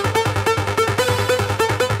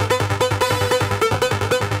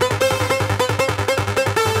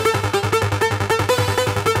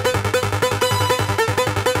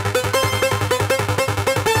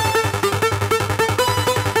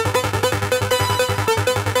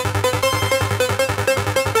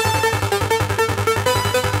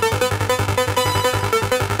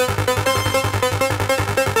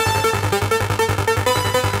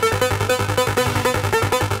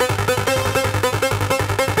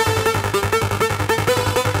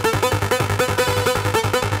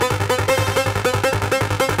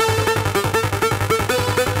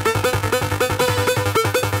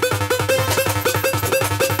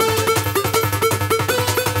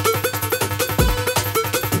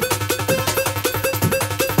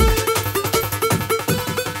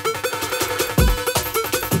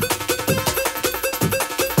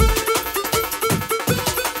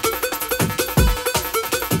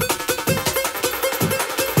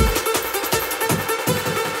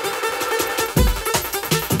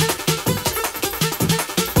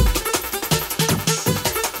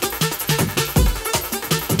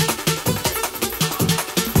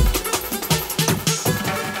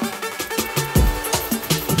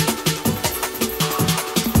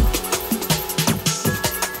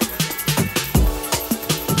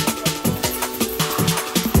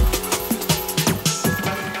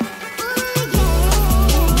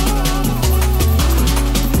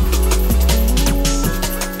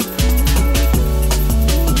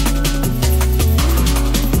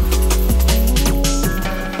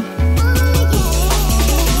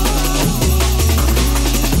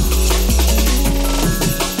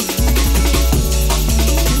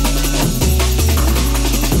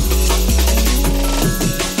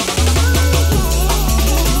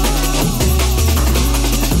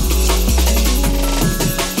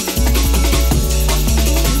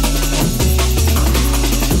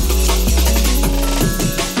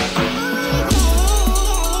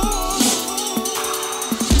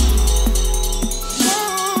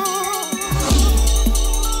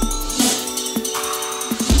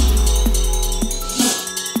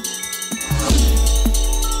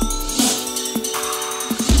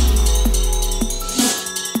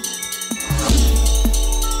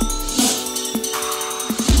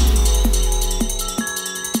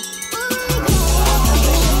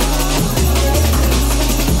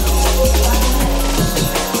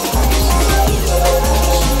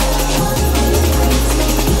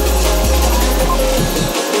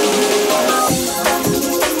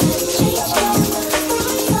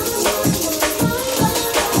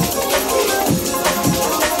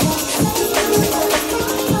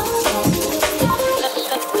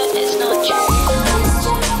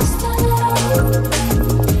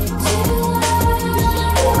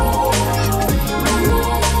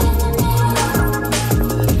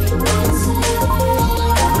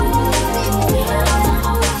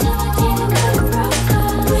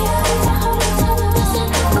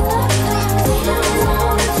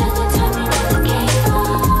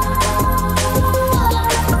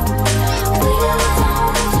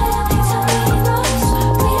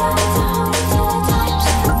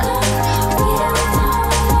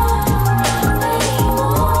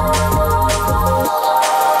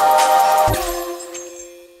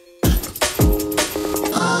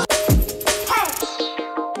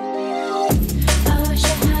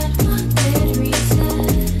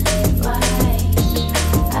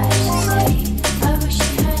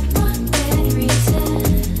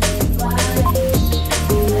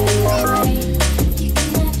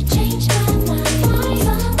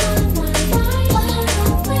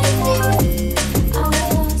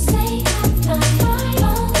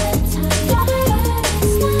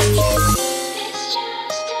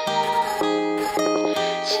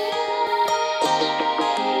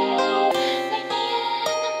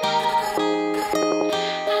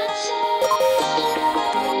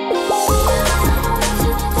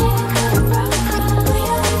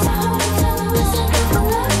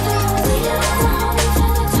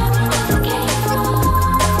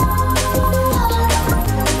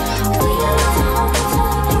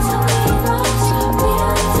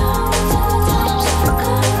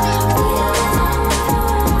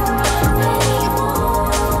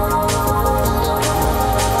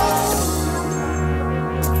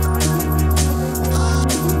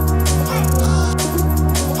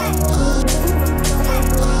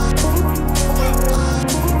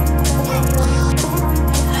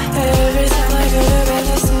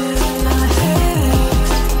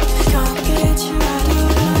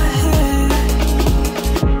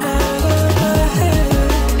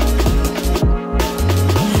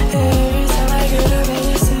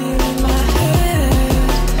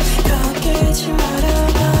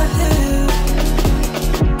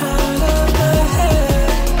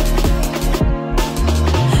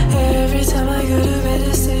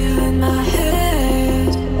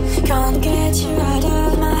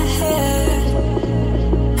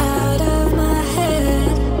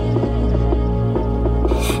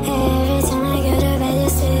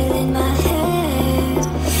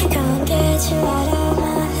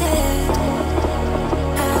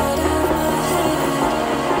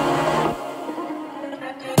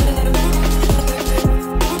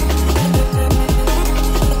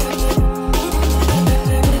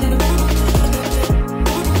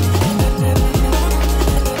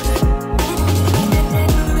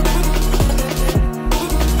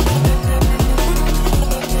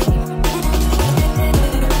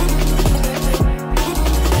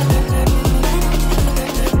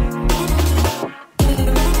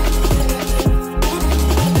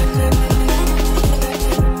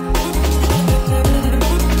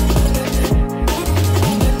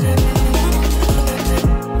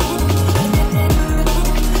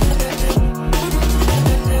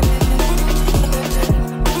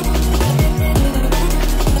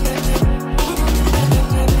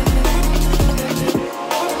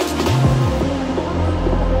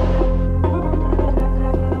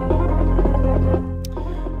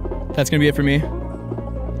 That's going to be it for me.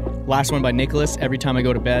 Last one by Nicholas, Every Time I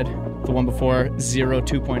Go to Bed. The one before,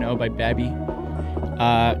 2.0 by Babby.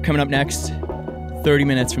 Coming up next, 30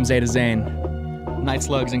 minutes from Zeta Zane. Night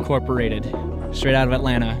Slugs Incorporated, straight out of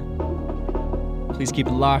Atlanta. Please keep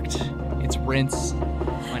it locked. It's Rinse.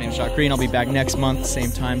 My name is Jacques Greene. I'll be back next month, same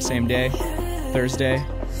time, same day, Thursday.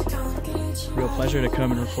 Real pleasure to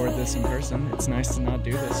come and record this in person. It's nice to not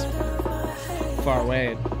do this far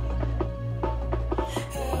away.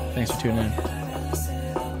 Thanks for tuning in.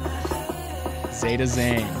 Zeta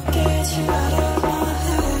Zane.